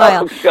me a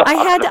while. God,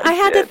 I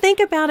had to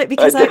think about it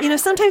because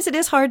sometimes it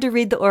is hard to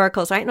read the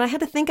oracles, right? And I had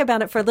to think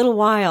about it for a little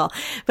while.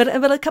 But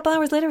a couple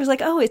hours later, I was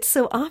like, oh, it's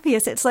so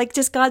obvious. It's like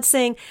just God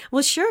saying,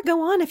 well, sure,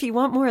 go on if you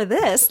want more of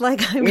this.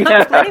 Like I've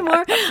got plenty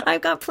more.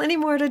 I've got plenty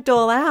more to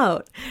dole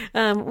out.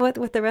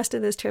 What the rest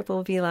of this trip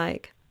will be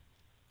like.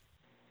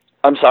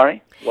 I'm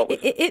sorry?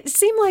 It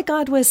seemed like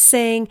God was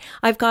saying,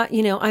 I've got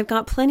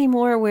plenty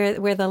more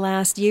where the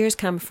last years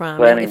come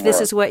from. And if this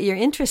is what you're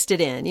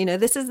interested in,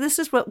 this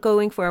is what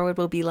going forward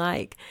will be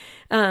like.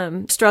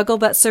 Struggle,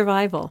 but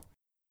survival.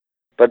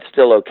 But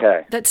still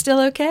okay. That's still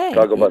okay.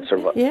 Struggle, but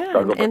survival. Yeah,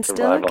 Struggle, and but still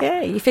survival.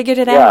 okay. You figured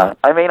it out.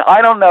 Yeah, I mean,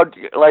 I don't know.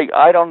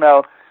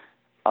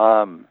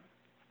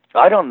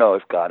 I don't know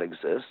if God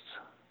exists.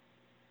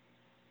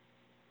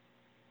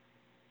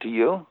 Do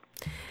you?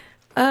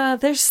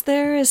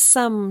 There is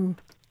some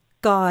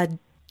God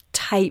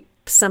type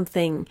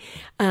something,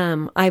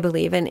 I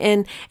believe.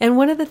 And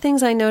one of the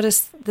things I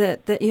noticed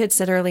that you had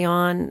said early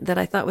on that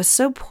I thought was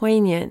so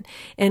poignant,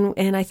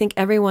 and I think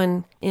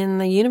everyone in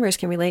the universe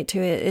can relate to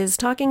it, is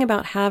talking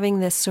about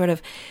having this sort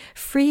of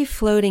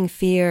free-floating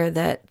fear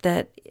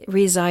that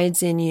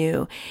resides in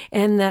you,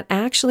 and that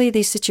actually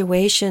these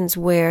situations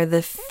where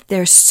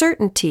there's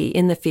certainty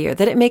in the fear,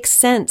 that it makes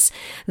sense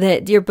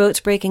that your boat's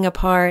breaking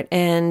apart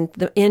and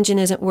the engine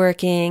isn't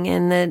working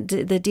and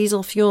the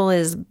diesel fuel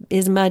is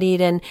muddied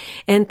and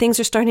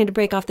things are starting to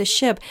break off the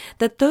ship,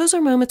 that those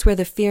are moments where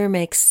the fear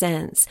makes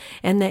sense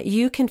and that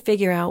you can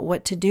figure out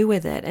what to do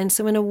with it. And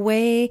so in a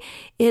way,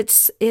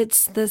 it's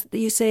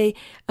you say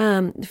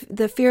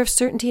the fear of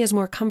certainty is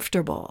more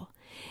comfortable.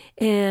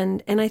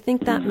 And I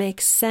think that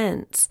makes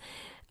sense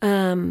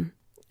to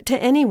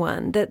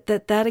anyone.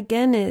 That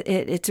again,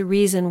 it's a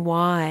reason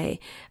why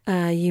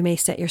you may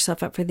set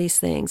yourself up for these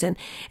things. And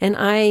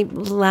I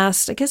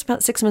guess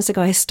about 6 months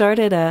ago, I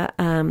started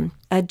a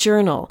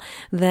journal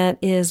that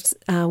is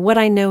what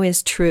I know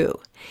is true.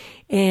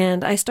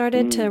 And I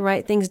started to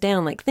write things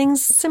down, like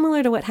things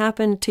similar to what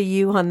happened to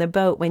you on the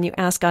boat when you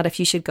asked God if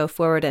you should go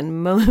forward.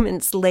 And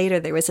moments later,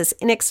 there was this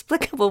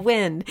inexplicable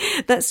wind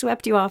that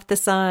swept you off the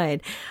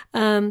side.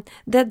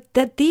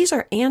 That these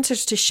are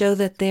answers to show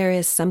that there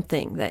is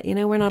something, that,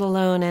 we're not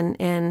alone,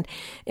 and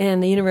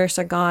the universe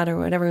or God or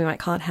whatever we might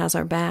call it has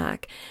our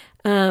back.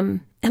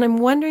 And I'm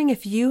wondering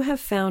if you have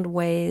found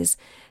ways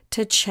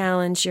to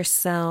challenge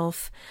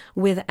yourself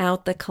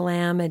without the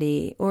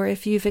calamity, or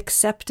if you've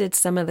accepted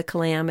some of the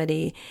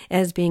calamity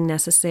as being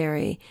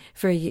necessary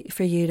for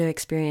you to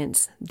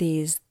experience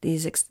these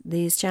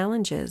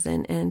challenges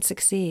and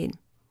succeed.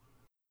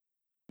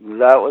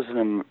 That was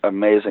an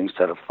amazing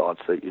set of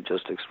thoughts that you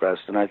just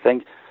expressed. And I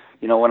think,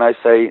 when I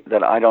say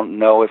that I don't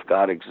know if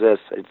God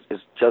exists,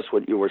 it's just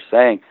what you were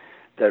saying,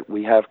 that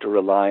we have to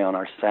rely on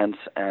our sense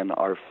and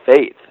our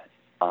faith.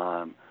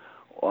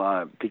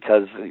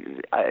 Because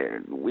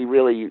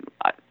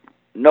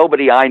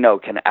nobody I know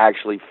can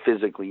actually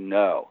physically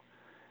know.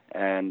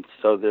 And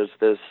so there's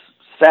this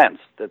sense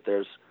that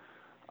there's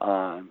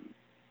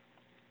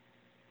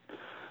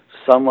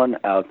someone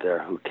out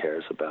there who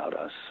cares about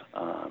us.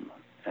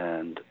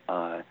 And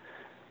I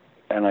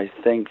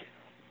think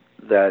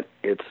that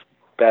it's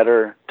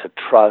better to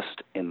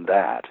trust in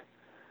that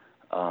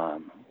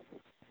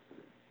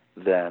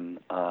than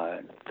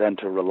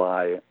to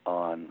rely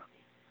on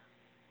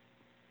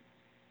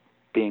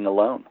being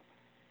alone.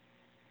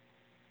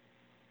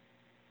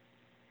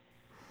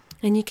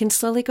 And you can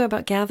slowly go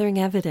about gathering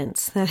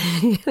evidence.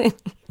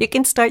 You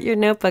can start your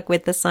notebook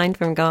with the sign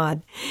from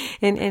God,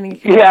 and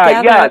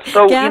gather.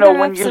 So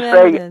when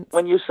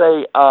you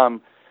say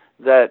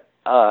that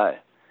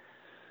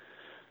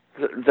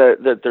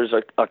there's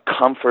a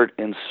comfort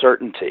in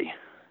certainty,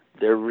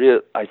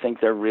 I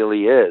think there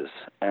really is,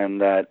 and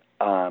that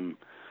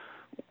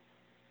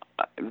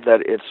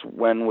it's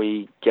when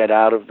we get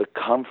out of the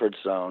comfort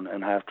zone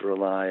and have to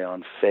rely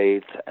on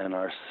faith and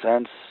our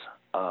sense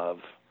of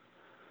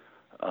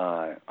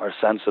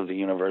the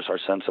universe, our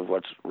sense of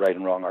what's right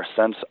and wrong, our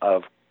sense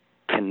of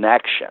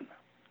connection,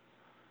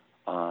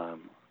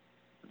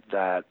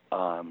 that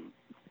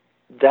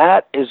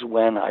is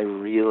when I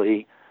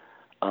really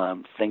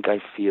think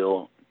I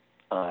feel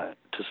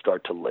to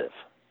start to live.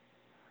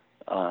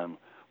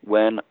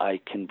 When I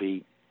can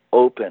be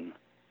open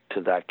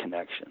to that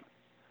connection.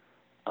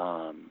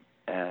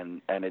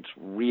 And it's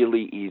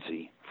really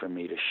easy for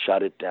me to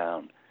shut it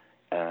down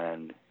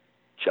and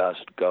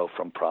just go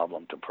from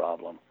problem to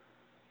problem,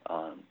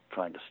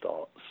 trying to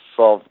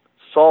solve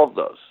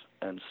those.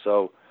 And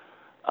so,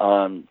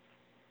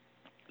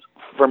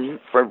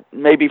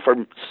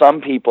 for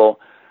some people,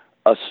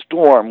 a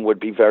storm would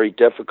be very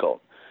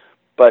difficult.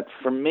 But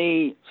for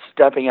me,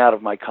 stepping out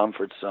of my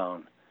comfort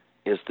zone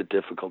is the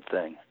difficult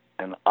thing,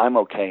 and I'm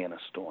okay in a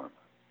storm.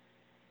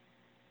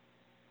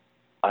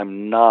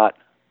 I'm not,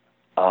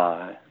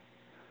 or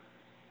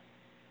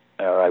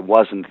I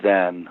wasn't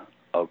then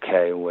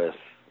okay with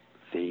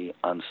the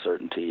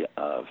uncertainty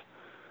of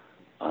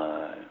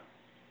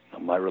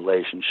my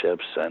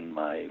relationships and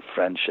my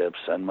friendships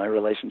and my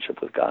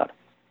relationship with God.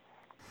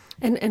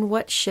 And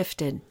what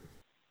shifted?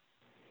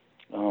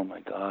 Oh my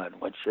God,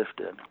 what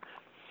shifted?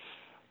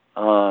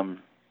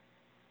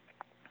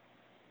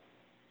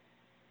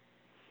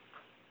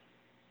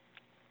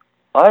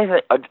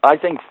 I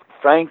think,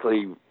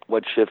 frankly,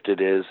 what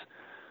shifted is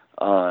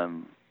I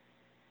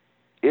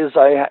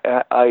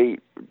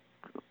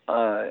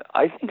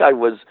think I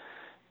was,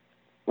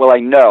 well, I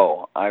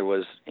know I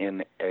was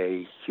in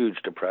a huge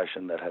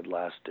depression that had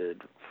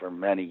lasted for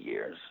many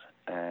years,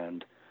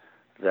 and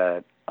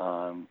that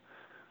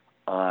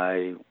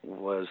I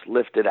was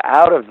lifted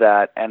out of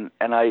that, and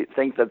I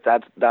think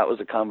that was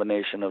a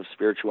combination of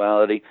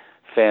spirituality,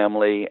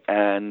 family,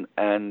 and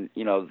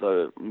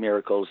the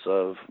miracles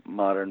of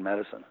modern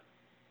medicine.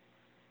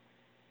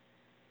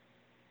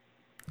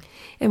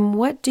 And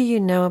what do you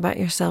know about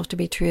yourself to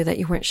be true that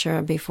you weren't sure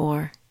of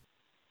before?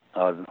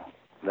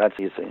 That's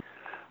easy.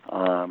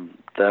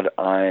 That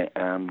I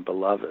am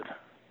beloved.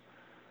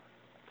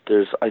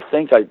 I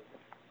think I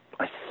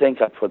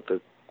put the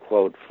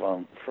quote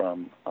from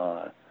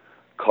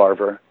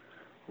Carver,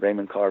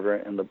 Raymond Carver,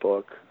 in the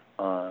book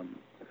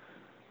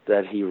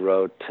that he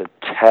wrote to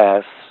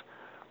Tess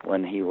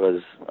when he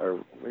was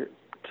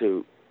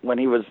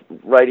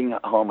writing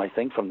home, I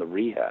think, from the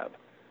rehab.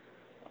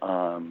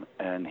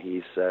 And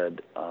he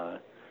said,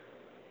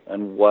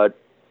 and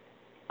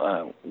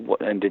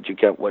did you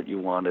get what you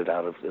wanted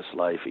out of this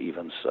life?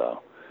 Even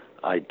so,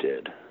 I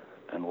did.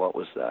 And what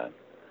was that?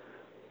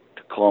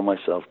 To call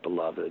myself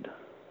beloved,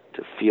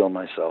 to feel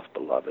myself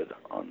beloved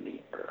on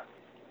the earth.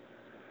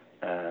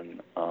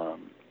 And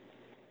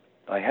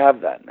I have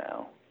that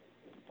now.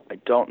 I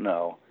don't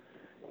know.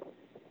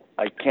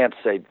 I can't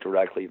say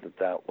directly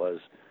that was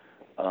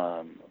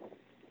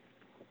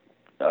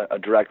a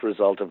direct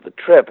result of the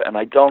trip, and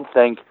I don't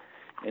think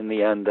in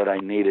the end that I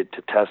needed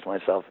to test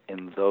myself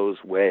in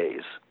those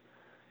ways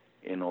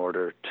in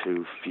order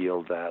to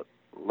feel that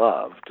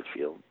love, to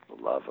feel the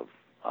love of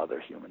other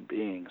human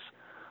beings.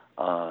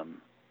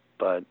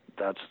 But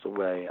that's the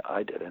way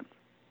I did it.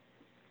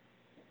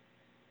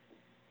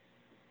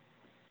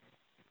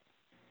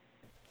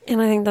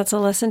 And I think that's a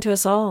lesson to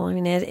us all. I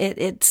mean,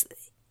 it's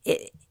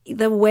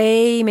the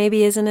way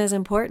maybe isn't as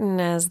important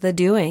as the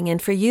doing.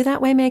 And for you,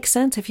 that way makes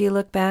sense if you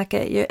look back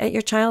at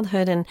your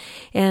childhood and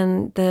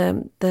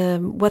the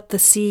what the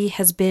sea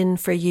has been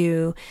for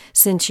you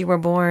since you were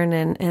born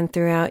and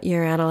throughout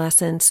your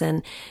adolescence,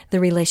 and the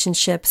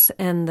relationships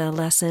and the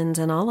lessons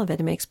and all of it.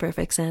 It makes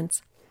perfect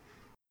sense.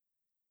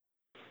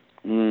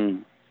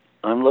 I'm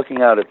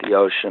looking out at the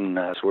ocean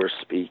as we're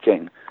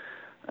speaking,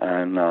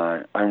 and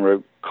I'm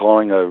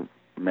recalling a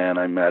man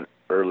I met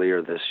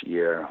earlier this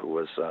year who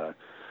was a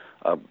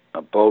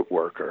boat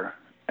worker,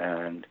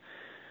 and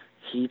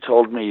he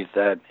told me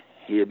that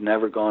he had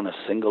never gone a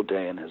single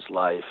day in his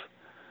life.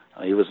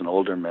 He was an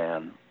older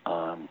man.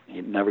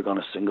 He'd never gone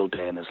a single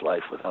day in his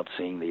life without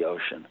seeing the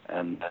ocean,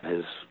 and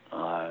his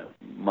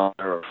mother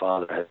or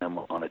father had him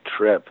on a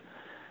trip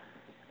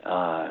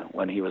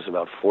when he was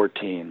about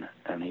 14,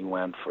 and he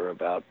went for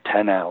about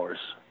 10 hours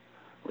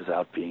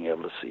without being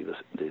able to see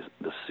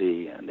the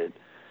sea, and it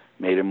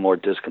made him more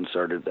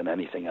disconcerted than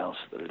anything else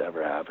that had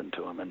ever happened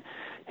to him. And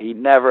he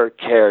never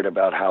cared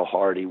about how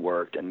hard he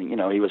worked, and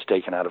he was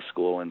taken out of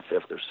school in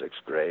 5th or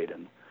 6th grade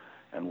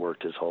and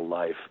worked his whole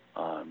life.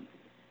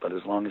 But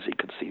as long as he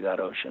could see that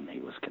ocean,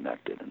 he was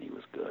connected and he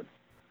was good.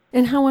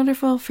 And how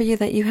wonderful for you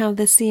that you have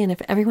the sea, and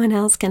if everyone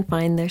else can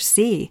find their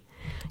sea.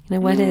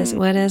 What is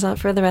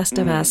for the rest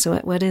of us?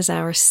 What is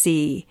our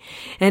sea?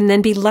 And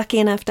then be lucky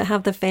enough to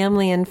have the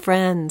family and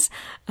friends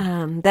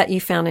that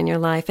you found in your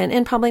life,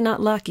 and probably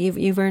not luck.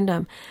 You've earned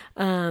them.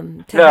 To have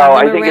them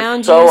I think around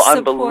it's so you,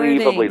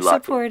 unbelievably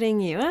lucky. Supporting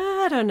you.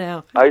 I don't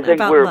know. I think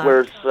about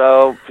we're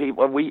so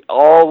people.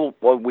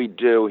 What we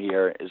do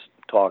here is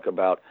talk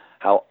about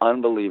how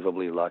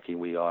unbelievably lucky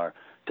we are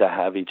to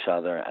have each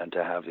other and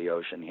to have the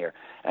ocean here.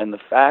 And the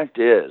fact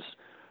is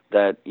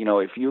that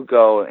if you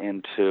go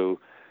into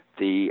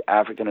the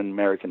African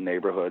American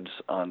neighborhoods,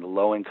 the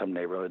low-income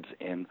neighborhoods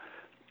in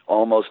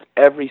almost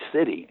every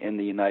city in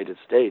the United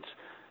States,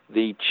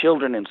 the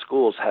children in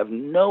schools have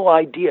no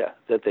idea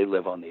that they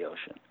live on the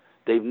ocean.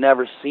 They've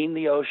never seen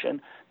the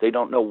ocean. They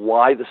don't know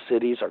why the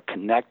cities are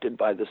connected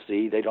by the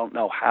sea. They don't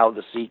know how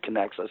the sea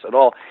connects us at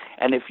all.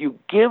 And if you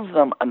give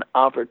them an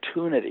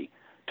opportunity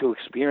to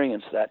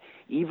experience that,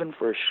 even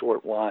for a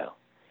short while,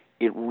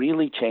 it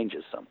really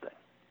changes something.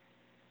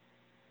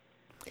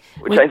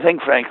 Which I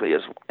think, frankly,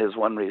 is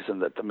one reason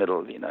that the middle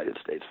of the United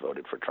States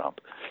voted for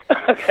Trump.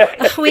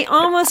 We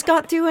almost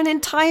got through an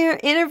entire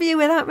interview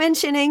without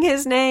mentioning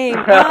his name.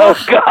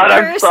 Oh, God,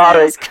 curses, I'm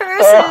sorry.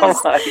 Curses.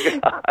 Oh,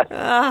 my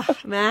God.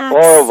 Max.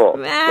 Horrible.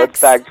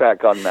 Max. Let's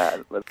backtrack on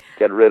that. Let's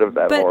get rid of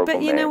that horrible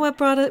But you name. know what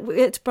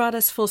it's brought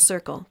us full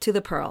circle to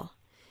the Pearl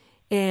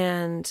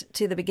and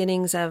to the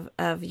beginnings of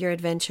your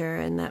adventure,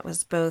 and that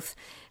was both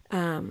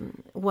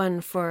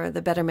one for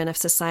the betterment of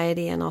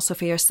society and also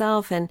for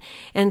yourself.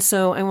 And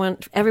so I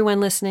want everyone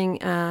listening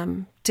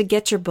to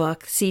get your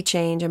book, Sea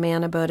Change, A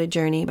Man About a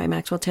Journey by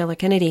Maxwell Taylor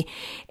Kennedy.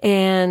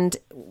 And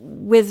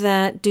with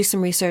that, do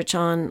some research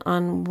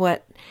on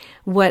what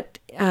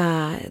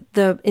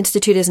the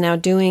Institute is now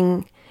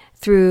doing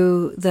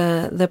through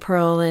the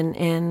Pearl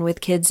and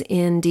with kids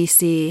in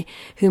DC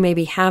who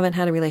maybe haven't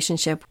had a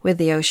relationship with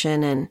the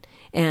ocean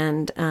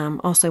and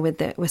also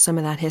with some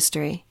of that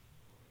history.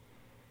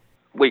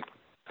 Wait,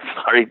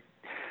 sorry.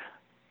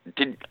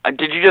 Did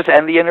you just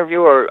end the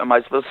interview, or am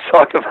I supposed to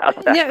talk about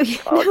that?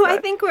 No, I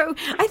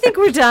think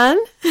we're done.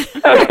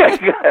 Okay,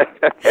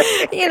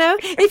 good. You know,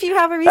 if you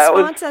have a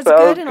response, that's so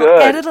good, and good.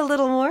 I'll edit a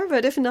little more.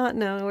 But if not,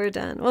 no, we're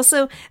done. Well,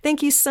 so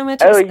thank you so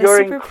much. Oh, It's a you're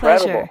super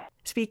incredible. pleasure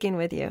speaking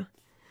with you.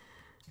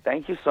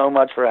 Thank you so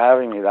much for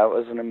having me. That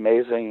was an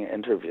amazing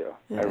interview.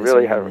 It I was really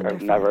really have. wonderful.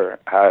 I've never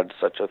had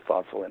such a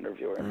thoughtful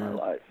interviewer in my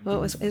life.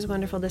 Well, it was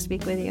wonderful to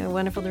speak with you and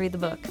wonderful to read the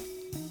book.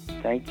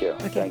 Thank you.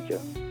 Okay. Thank you.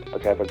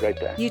 Okay, have a great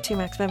day. You too,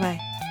 Max. Bye-bye.